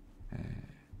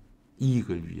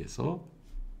이익을 위해서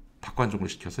박관중을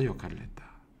시켜서 역할을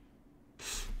했다.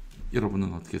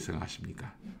 여러분은 어떻게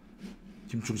생각하십니까?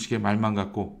 김충식의 말만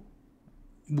갖고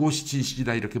무엇이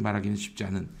진실이다 이렇게 말하기는 쉽지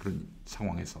않은 그런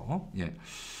상황에서, 예.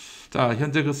 자,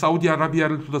 현재 그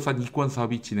사우디아라비아를 둘러싼 이권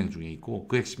사업이 진행 중에 있고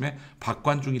그 핵심에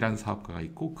박관중이라는 사업가가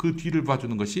있고 그 뒤를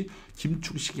봐주는 것이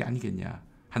김충식이 아니겠냐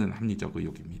하는 합리적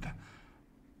의혹입니다.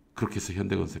 그렇게 해서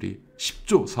현대건설이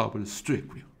 10조 사업을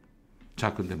수주했고요.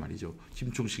 자, 그런데 말이죠.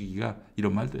 김충식이가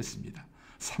이런 말도 했습니다.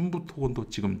 삼부토건도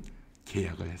지금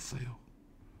계약을 했어요.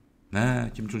 네,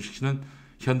 김충식 씨는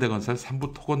현대건설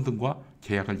삼부토건 등과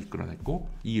계약을 이끌어냈고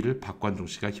이 일을 박관중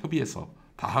씨가 협의해서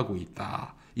다 하고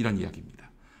있다. 이런 이야기입니다.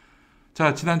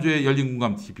 자, 지난주에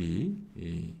열린공감TV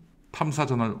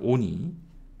탐사저널 온이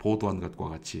보도한 것과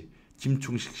같이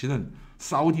김충식 씨는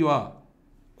사우디와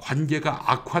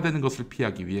관계가 악화되는 것을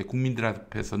피하기 위해 국민들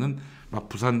앞에서는 막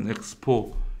부산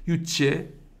엑스포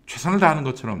유치에 최선을 다하는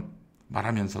것처럼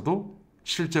말하면서도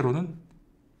실제로는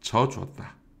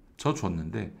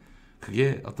져주었는데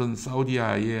그게 어떤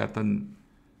사우디아의 어떤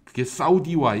그게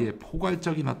사우디와의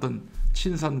포괄적인 어떤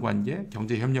친선 관계,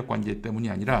 경제 협력 관계 때문이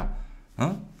아니라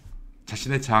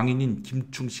자신의 장인인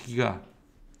김충식이가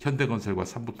현대건설과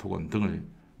삼부토건 등을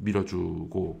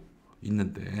밀어주고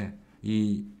있는데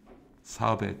이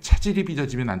사업에 차질이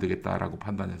빚어지면 안 되겠다라고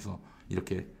판단해서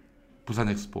이렇게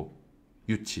부산엑스포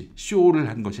유치 쇼를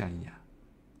한 것이 아니냐,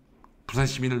 부산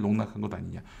시민을 농락한 것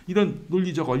아니냐, 이런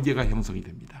논리적 얼개가 형성이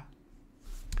됩니다.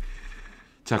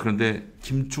 자, 그런데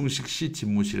김충식 씨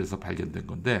집무실에서 발견된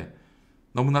건데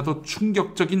너무나도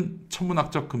충격적인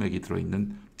천문학적 금액이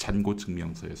들어있는 잔고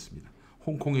증명서였습니다.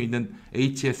 홍콩에 있는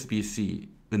HSBC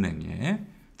은행의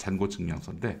잔고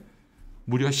증명서인데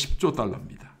무려 10조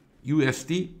달러입니다.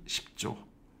 USD 10조.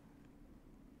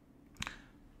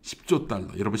 10조 달러.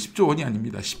 여러분 10조 원이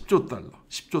아닙니다. 10조 달러.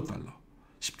 10조 달러.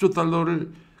 10조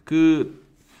달러를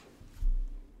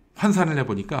환산을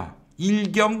해보니까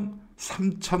 1경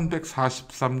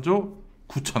 3,143조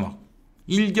 9천억.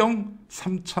 1경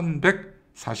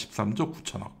 3,143조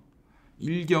 9천억.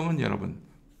 1경은 여러분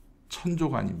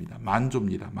천조가 아닙니다.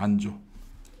 만조입니다. 만조.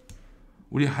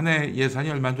 우리 한 해 예산이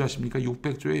얼마인 줄 아십니까?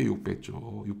 600조예요.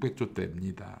 600조.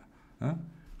 600조대입니다.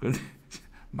 그런데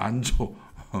만조.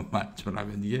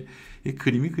 만조라면 이게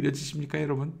그림이 그려지십니까,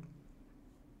 여러분?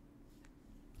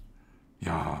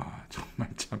 야,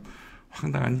 정말 참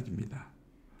황당한 일입니다.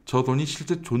 저 돈이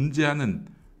실제 존재하는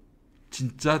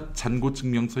진짜 잔고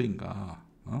증명서인가?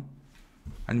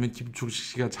 아니면 김충식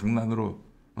씨가 장난으로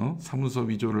사문서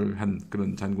위조를 한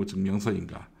그런 잔고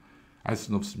증명서인가? 알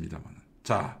수는 없습니다만.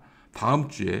 자, 다음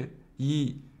주에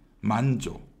이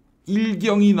만조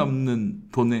 1경이 넘는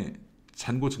돈의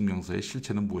잔고 증명서의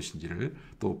실체는 무엇인지를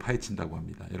또 파헤친다고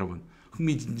합니다. 여러분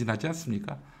흥미진진하지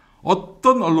않습니까?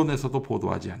 어떤 언론에서도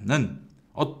보도하지 않는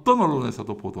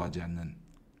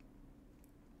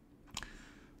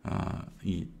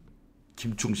이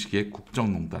김충식의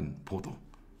국정농단 보도.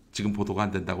 지금 보도가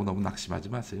안 된다고 너무 낙심하지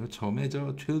마세요. 처음에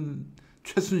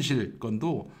최순실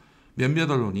건도 몇몇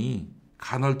언론이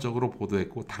간헐적으로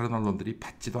보도했고 다른 언론들이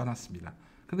받지도 않았습니다.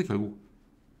 그런데 결국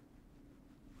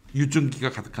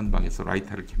유증기가 가득한 방에서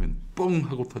라이터를 켜면 뻥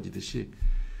하고 터지듯이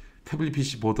태블릿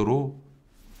PC 보도로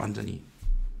완전히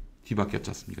뒤바뀌었지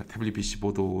않습니까? 태블릿 PC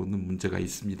보도는 문제가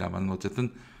있습니다만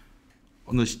어쨌든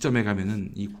어느 시점에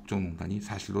가면은 이 국정농단이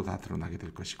사실로 다 드러나게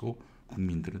될 것이고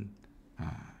국민들은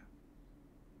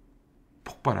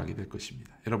폭발하게 될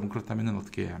것입니다. 여러분 그렇다면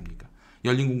어떻게 해야 합니까?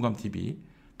 열린공감TV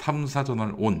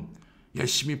탐사저널 온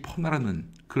열심히 퍼나르는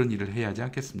그런 일을 해야 하지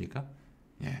않겠습니까?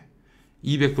 예.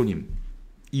 200도님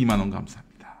 2만원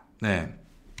감사합니다. 네.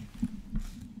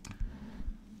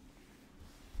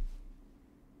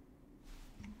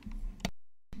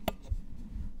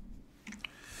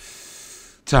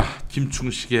 자,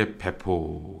 김충식의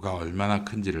배포가 얼마나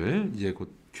큰지를 이제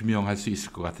곧 규명할 수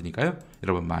있을 것 같으니까요.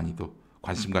 여러분 많이도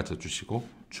관심 가져주시고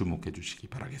주목해 주시기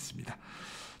바라겠습니다.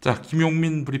 자,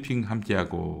 김용민 브리핑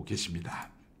함께하고 계십니다.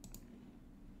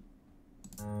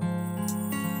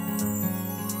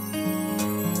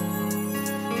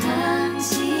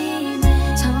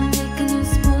 정직한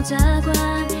뉴스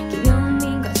보자관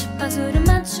김용민과 주파수를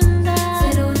맞춘다.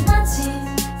 새로운 아침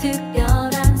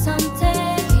특별한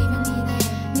선택 김용민의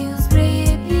뉴스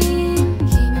브리핑.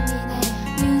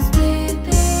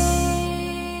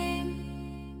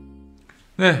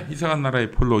 네, 이상한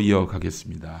나라의 폴로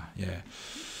이어가겠습니다. 예.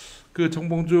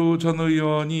 정봉주 전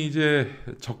의원이 이제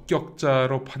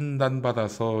적격자로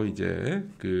판단받아서 이제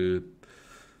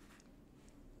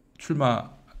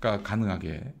출마가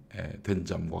가능하게 된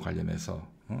점과 관련해서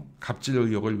갑질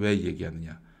의혹을 왜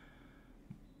얘기하느냐?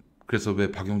 그래서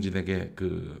왜 박용진에게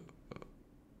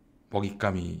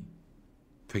먹잇감이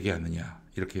되게 하느냐?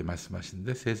 이렇게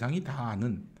말씀하시는데 세상이 다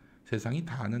아는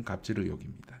갑질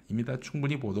의혹입니다. 이미 다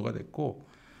충분히 보도가 됐고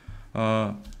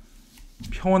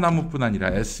평원나무뿐 아니라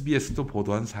SBS도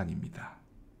보도한 사안입니다.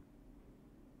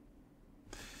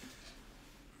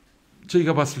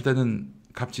 저희가 봤을 때는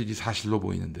갑질이 사실로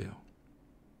보이는데요.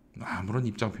 아무런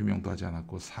입장 표명도 하지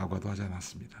않았고 사과도 하지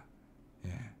않았습니다.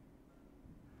 예.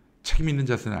 책임 있는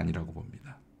자세는 아니라고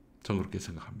봅니다. 저는 그렇게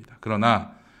생각합니다.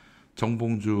 그러나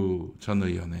정봉주 전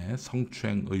의원의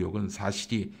성추행 의혹은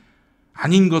사실이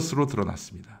아닌 것으로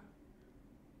드러났습니다.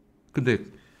 근데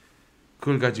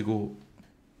그걸 가지고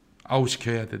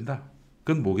아웃시켜야 된다?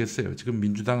 그건 뭐겠어요? 지금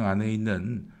민주당 안에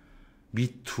있는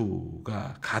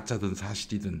미투가 가짜든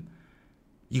사실이든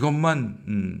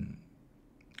이것만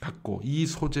갖고 이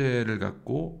소재를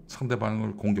갖고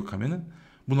상대방을 공격하면은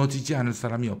무너지지 않을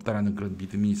사람이 없다라는 그런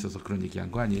믿음이 있어서 그런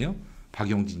얘기한 거 아니에요?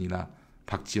 박용진이나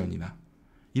박지원이나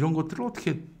이런 것들을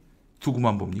어떻게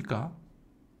두고만 봅니까?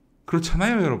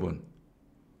 그렇잖아요, 여러분.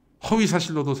 허위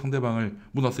사실로도 상대방을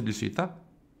무너뜨릴 수 있다?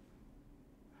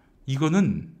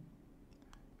 이거는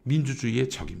민주주의의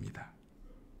적입니다.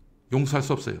 용서할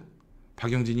수 없어요.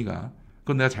 박영진이가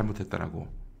그건 내가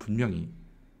잘못했다라고 분명히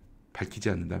밝히지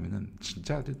않는다면은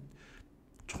진짜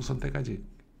총선 때까지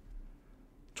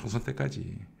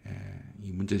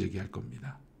이 문제 제기할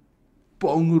겁니다.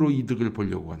 뻥으로 이득을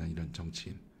보려고 하는 이런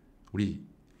정치인, 우리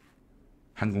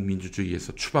한국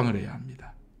민주주의에서 추방을 해야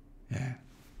합니다. 예.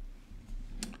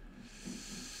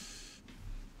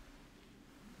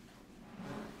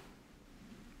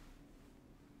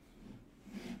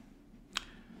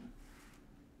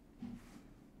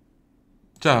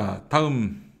 자,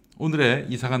 다음 오늘의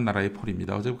이상한 나라의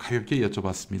폴입니다. 어제 가볍게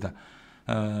여쭤봤습니다.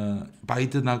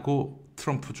 바이든하고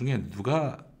트럼프 중에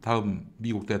누가 다음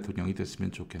미국 대통령이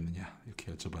됐으면 좋겠느냐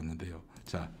이렇게 여쭤봤는데요.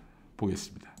 자,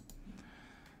 보겠습니다.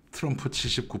 트럼프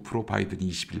 79%, 바이든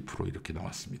 21% 이렇게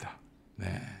나왔습니다.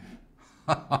 네.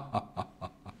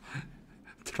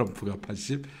 트럼프가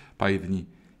 80, 바이든이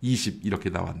 20 이렇게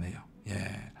나왔네요.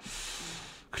 예.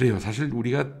 그래요. 사실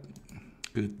우리가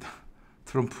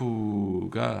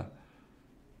트럼프가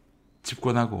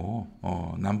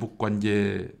집권하고 남북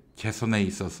관계 개선에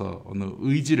있어서 어느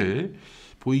의지를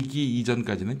보이기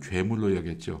이전까지는 괴물로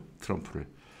여겼죠, 트럼프를.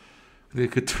 근데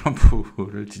그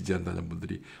트럼프를 지지한다는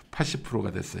분들이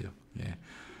 80%가 됐어요. 예.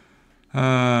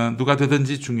 누가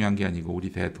되든지 중요한 게 아니고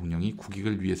우리 대통령이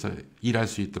국익을 위해서 일할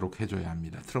수 있도록 해줘야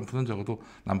합니다. 트럼프는 적어도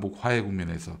남북 화해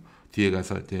국면에서 뒤에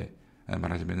가서 이제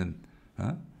말하자면은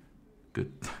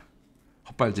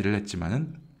헛발질을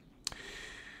했지만은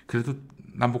그래도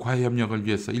남북 화해 협력을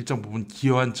위해서 일정 부분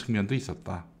기여한 측면도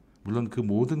있었다. 물론 그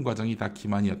모든 과정이 다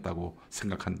기만이었다고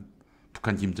생각한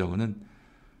북한 김정은은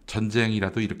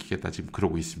전쟁이라도 일으키겠다 지금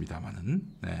그러고 있습니다만은,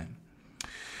 네.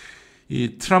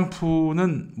 이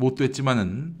트럼프는 못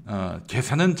됐지만은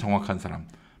계산은 정확한 사람,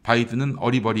 바이든은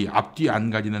어리버리 앞뒤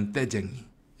안 가리는 떼쟁이.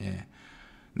 예.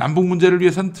 남북 문제를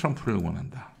위해서는 트럼프를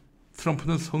응원한다.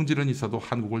 트럼프는 성질은 있어도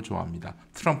한국을 좋아합니다.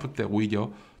 트럼프 때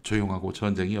오히려 조용하고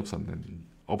전쟁이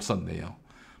없었네요.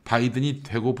 바이든이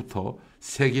되고부터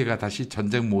세계가 다시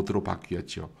전쟁 모드로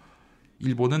바뀌었죠.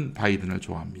 일본은 바이든을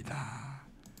좋아합니다.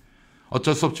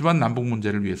 어쩔 수 없지만 남북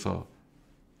문제를 위해서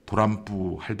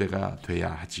도란부 할배가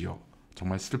돼야 하지요.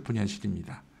 정말 슬픈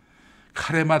현실입니다.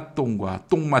 카레맛 똥과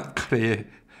똥맛 카레의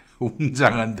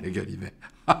웅장한 대결이네.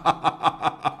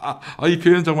 이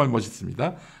표현 정말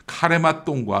멋있습니다. 카레맛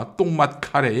똥과 똥맛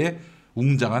카레의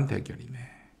웅장한 대결이네.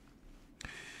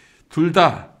 둘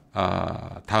다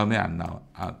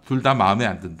둘 다 마음에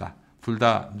안 든다. 둘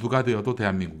다 누가 되어도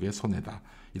대한민국의 손해다.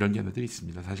 이런 견해들이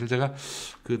있습니다. 사실 제가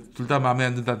둘 다 마음에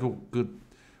안 든다도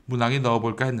문항에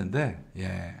넣어볼까 했는데,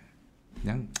 예,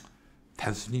 그냥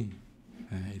단순히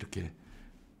이렇게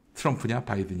트럼프냐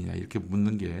바이든이냐 이렇게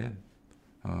묻는 게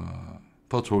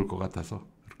더 좋을 것 같아서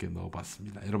이렇게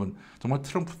넣어봤습니다. 여러분, 정말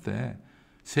트럼프 때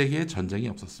세계에 전쟁이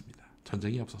없었습니다.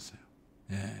 전쟁이 없었어요.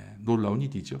 예, 놀라운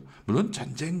일이죠. 물론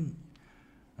전쟁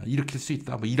일으킬 수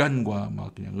있다. 뭐 이란과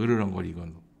막 그냥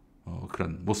으르렁거리건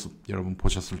그런 모습 여러분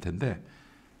보셨을 텐데,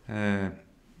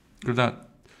 그러나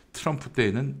트럼프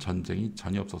때에는 전쟁이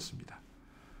전혀 없었습니다.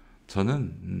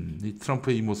 저는 이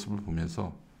트럼프의 이 모습을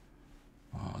보면서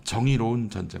정의로운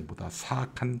전쟁보다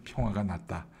사악한 평화가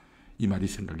낫다. 이 말이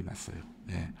생각이 났어요.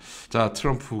 예. 자,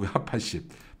 트럼프가 80,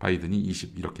 바이든이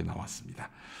 20 이렇게 나왔습니다.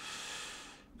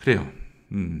 그래요.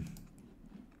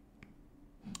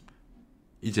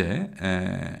 이제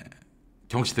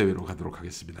경시대회로 가도록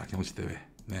하겠습니다. 경시대회.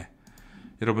 네.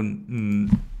 여러분,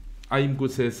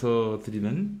 아임굿에서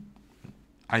드리는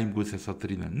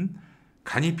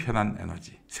간이 편한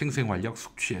에너지, 생생활력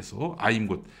숙취해소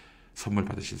아임굿 선물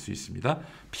받으실 수 있습니다.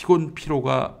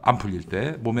 피로가 안 풀릴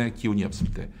때, 몸에 기운이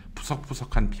없을 때,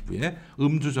 푸석푸석한 피부에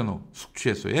음주전후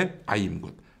숙취해소의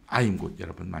아임굿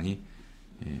여러분 많이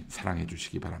사랑해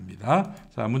주시기 바랍니다.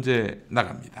 자, 문제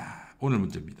나갑니다. 오늘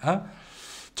문제입니다.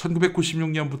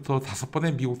 1996년부터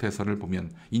 5번의 미국 대선을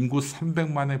보면 인구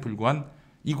 300만에 불과한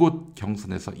이곳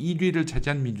경선에서 1위를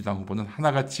차지한 민주당 후보는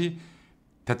하나같이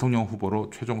대통령 후보로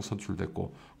최종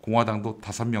선출됐고 공화당도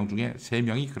 5명 중에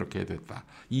 3명이 그렇게 됐다.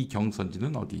 이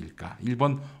경선지는 어디일까?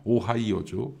 1번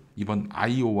오하이오주, 2번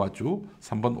아이오와주,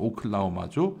 3번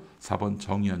오클라호마주, 4번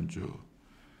정연주.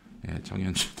 예,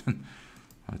 정연주는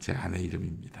제 아내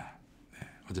이름입니다. 네,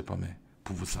 어젯밤에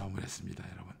부부싸움을 했습니다,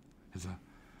 여러분. 그래서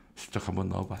슬쩍 한번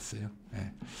넣어봤어요.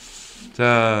 예.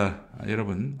 자,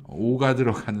 여러분, 오가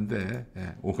들어가는데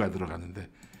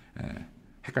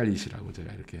헷갈리시라고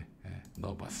제가 이렇게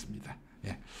넣어봤습니다.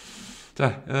 예.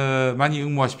 자, 많이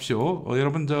응모하십시오.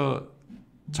 여러분,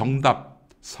 정답,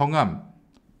 성함,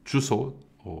 주소,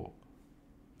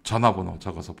 전화번호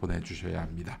적어서 보내주셔야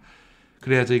합니다.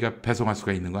 그래야 저희가 배송할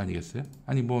수가 있는 거 아니겠어요?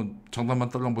 아니 뭐 정답만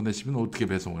떨렁 보내시면 어떻게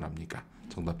배송을 합니까?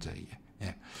 정답자에게.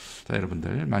 예. 자,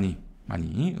 여러분들 많이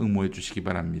응모해 주시기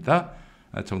바랍니다.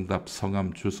 정답,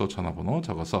 성함, 주소, 전화번호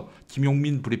적어서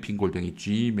김용민 브리핑 골뱅이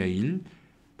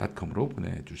gmail.com으로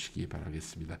보내주시기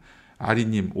바라겠습니다.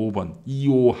 아리님 5번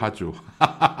 25하주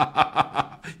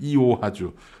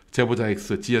 25하주 제보자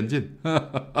X 지연진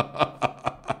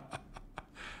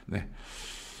네.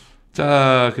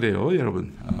 자, 그래요.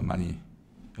 여러분 많이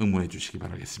응모해 주시기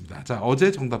바라겠습니다. 자,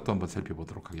 어제 정답도 한번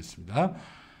살펴보도록 하겠습니다.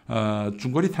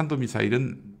 중거리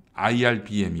탄도미사일은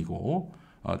IRBM이고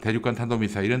대륙간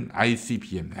탄도미사일은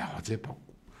ICBM. 네, 어제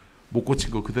못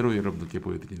고친 거 그대로 여러분들께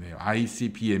보여드리네요.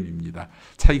 ICBM입니다.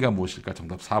 차이가 무엇일까?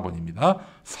 정답 4번입니다.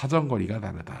 사정거리가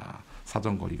다르다.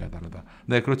 사정거리가 다르다.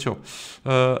 네, 그렇죠.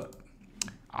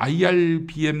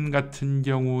 IRBM 같은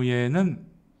경우에는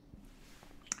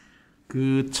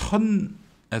그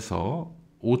 1000에서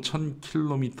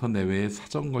 5000km 내외의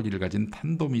사정거리를 가진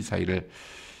탄도미사일을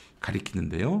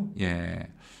가리키는데요. 예.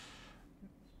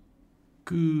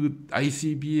 그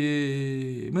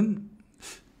ICBM은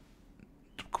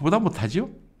그보다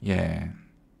못하죠? 예.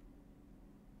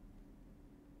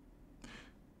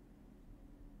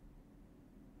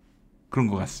 그런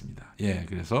것 같습니다. 예.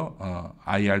 그래서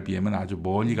IRBM은 아주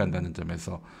멀리 간다는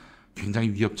점에서 굉장히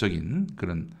위협적인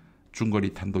그런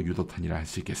중거리 탄도 유도탄이라 할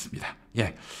수 있겠습니다.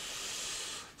 예.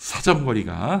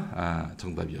 사정거리가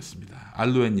정답이었습니다.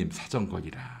 알로에님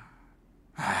사정거리라.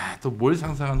 또 뭘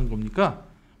상상하는 겁니까?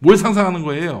 뭘 상상하는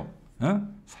거예요?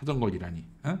 사정거리라니.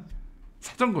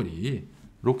 사정거리.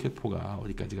 로켓포가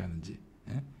어디까지 가는지.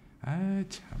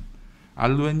 참.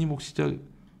 알로에님 혹시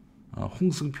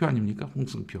홍승표 아닙니까?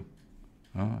 홍승표.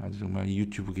 아주 정말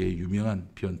유튜브계의 유명한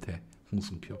변태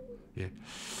홍승표. 예.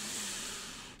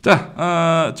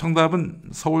 자, 정답은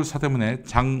서울 서대문의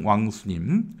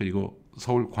장왕수님 그리고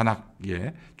서울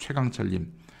관악의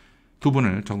최강철님 두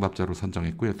분을 정답자로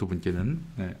선정했고요. 두 분께는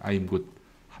아임굿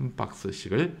한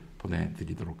박스씩을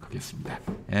보내드리도록 하겠습니다.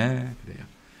 예, 그래요.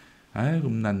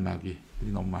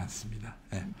 음란마귀들이 너무 많습니다.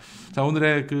 예. 자,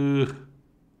 오늘의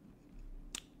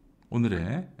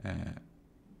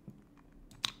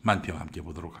만평 함께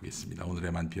보도록 하겠습니다.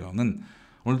 오늘의 만평은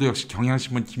오늘도 역시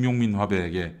경향신문 김용민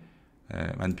화백의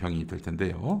만평이 될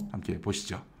텐데요. 함께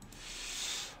보시죠.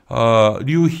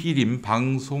 류희림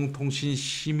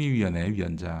방송통신심의위원회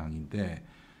위원장인데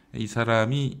이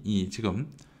사람이 지금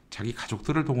자기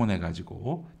가족들을 동원해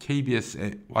가지고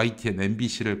KBS, YTN,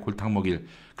 MBC를 골탕 먹일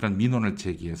그런 민원을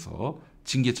제기해서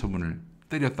징계 처분을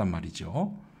때렸단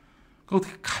말이죠.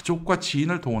 어떻게 가족과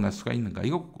지인을 동원할 수가 있는가?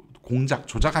 이거 공작,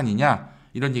 조작 아니냐?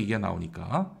 이런 얘기가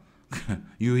나오니까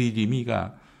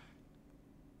유희림이가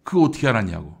그거 어떻게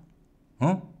알았냐고.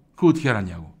 그거 어떻게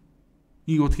알았냐고.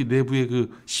 이게 어떻게 내부의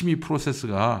그 심의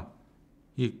프로세스가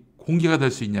공개가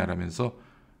될 수 있냐라면서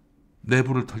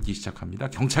내부를 털기 시작합니다.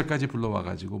 경찰까지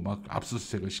불러와가지고 막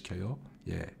압수수색을 시켜요.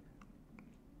 예.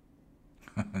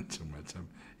 정말 참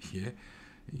이게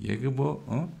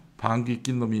방귀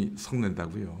낀 놈이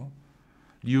성낸다고요.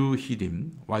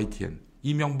 류희림 YTN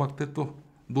이명박 때 또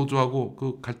노조하고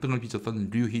그 갈등을 빚었던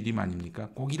류희림 아닙니까?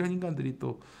 꼭 이런 인간들이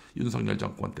또 윤석열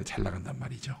정권 때 잘 나간단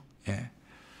말이죠. 예.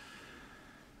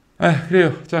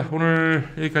 그래요. 자,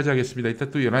 오늘 여기까지 하겠습니다. 이따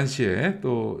또 11시에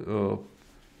또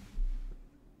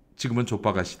지금은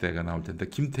족바가 시대가 나올 텐데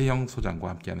김태형 소장과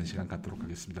함께하는 시간 갖도록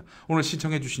하겠습니다. 오늘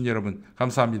시청해 주신 여러분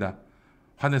감사합니다.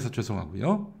 화내서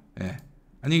죄송하고요. 예.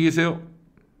 안녕히 계세요.